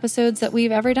all the episodes that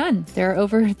we've ever done. There are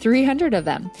over 300 of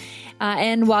them.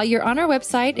 And while you're on our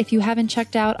website, if you haven't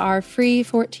checked out our free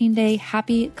 14-day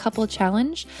Happy Couple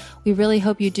Challenge, we really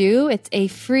hope you do. It's a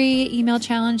free email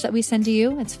challenge that we send to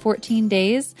you. It's 14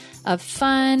 days of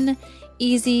fun,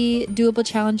 easy, doable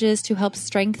challenges to help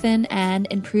strengthen and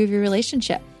improve your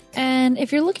relationship. And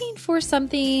if you're looking for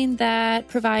something that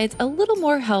provides a little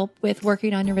more help with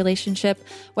working on your relationship,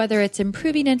 whether it's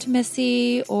improving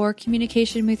intimacy or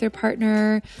communication with your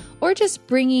partner, or just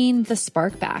bringing the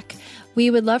spark back, we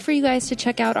would love for you guys to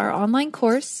check out our online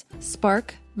course,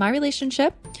 Spark My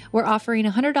Relationship. We're offering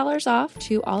 $100 off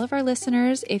to all of our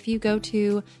listeners if you go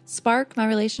to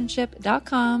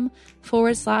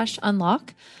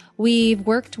sparkmyrelationship.com/unlock. We've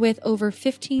worked with over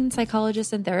 15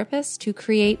 psychologists and therapists to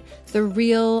create the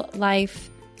real life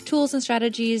tools and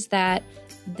strategies that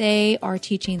they are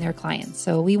teaching their clients.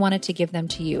 So we wanted to give them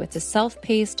to you. It's a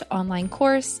self-paced online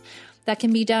course that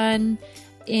can be done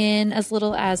in as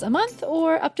little as a month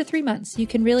or up to 3 months. You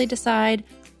can really decide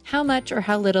how much or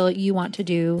how little you want to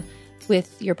do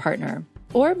with your partner,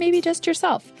 or maybe just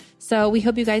yourself. So we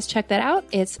hope you guys check that out.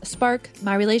 It's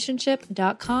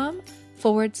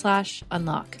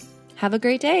sparkmyrelationship.com/unlock. Have a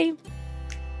great day.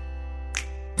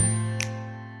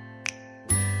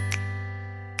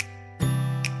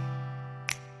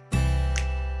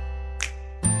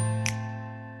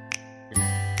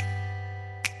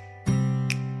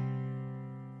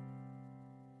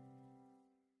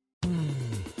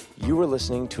 You were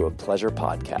listening to a Pleasure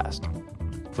Podcast.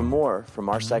 For more from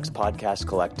our Sex Podcast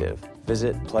Collective,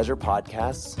 visit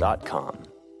pleasurepodcasts.com.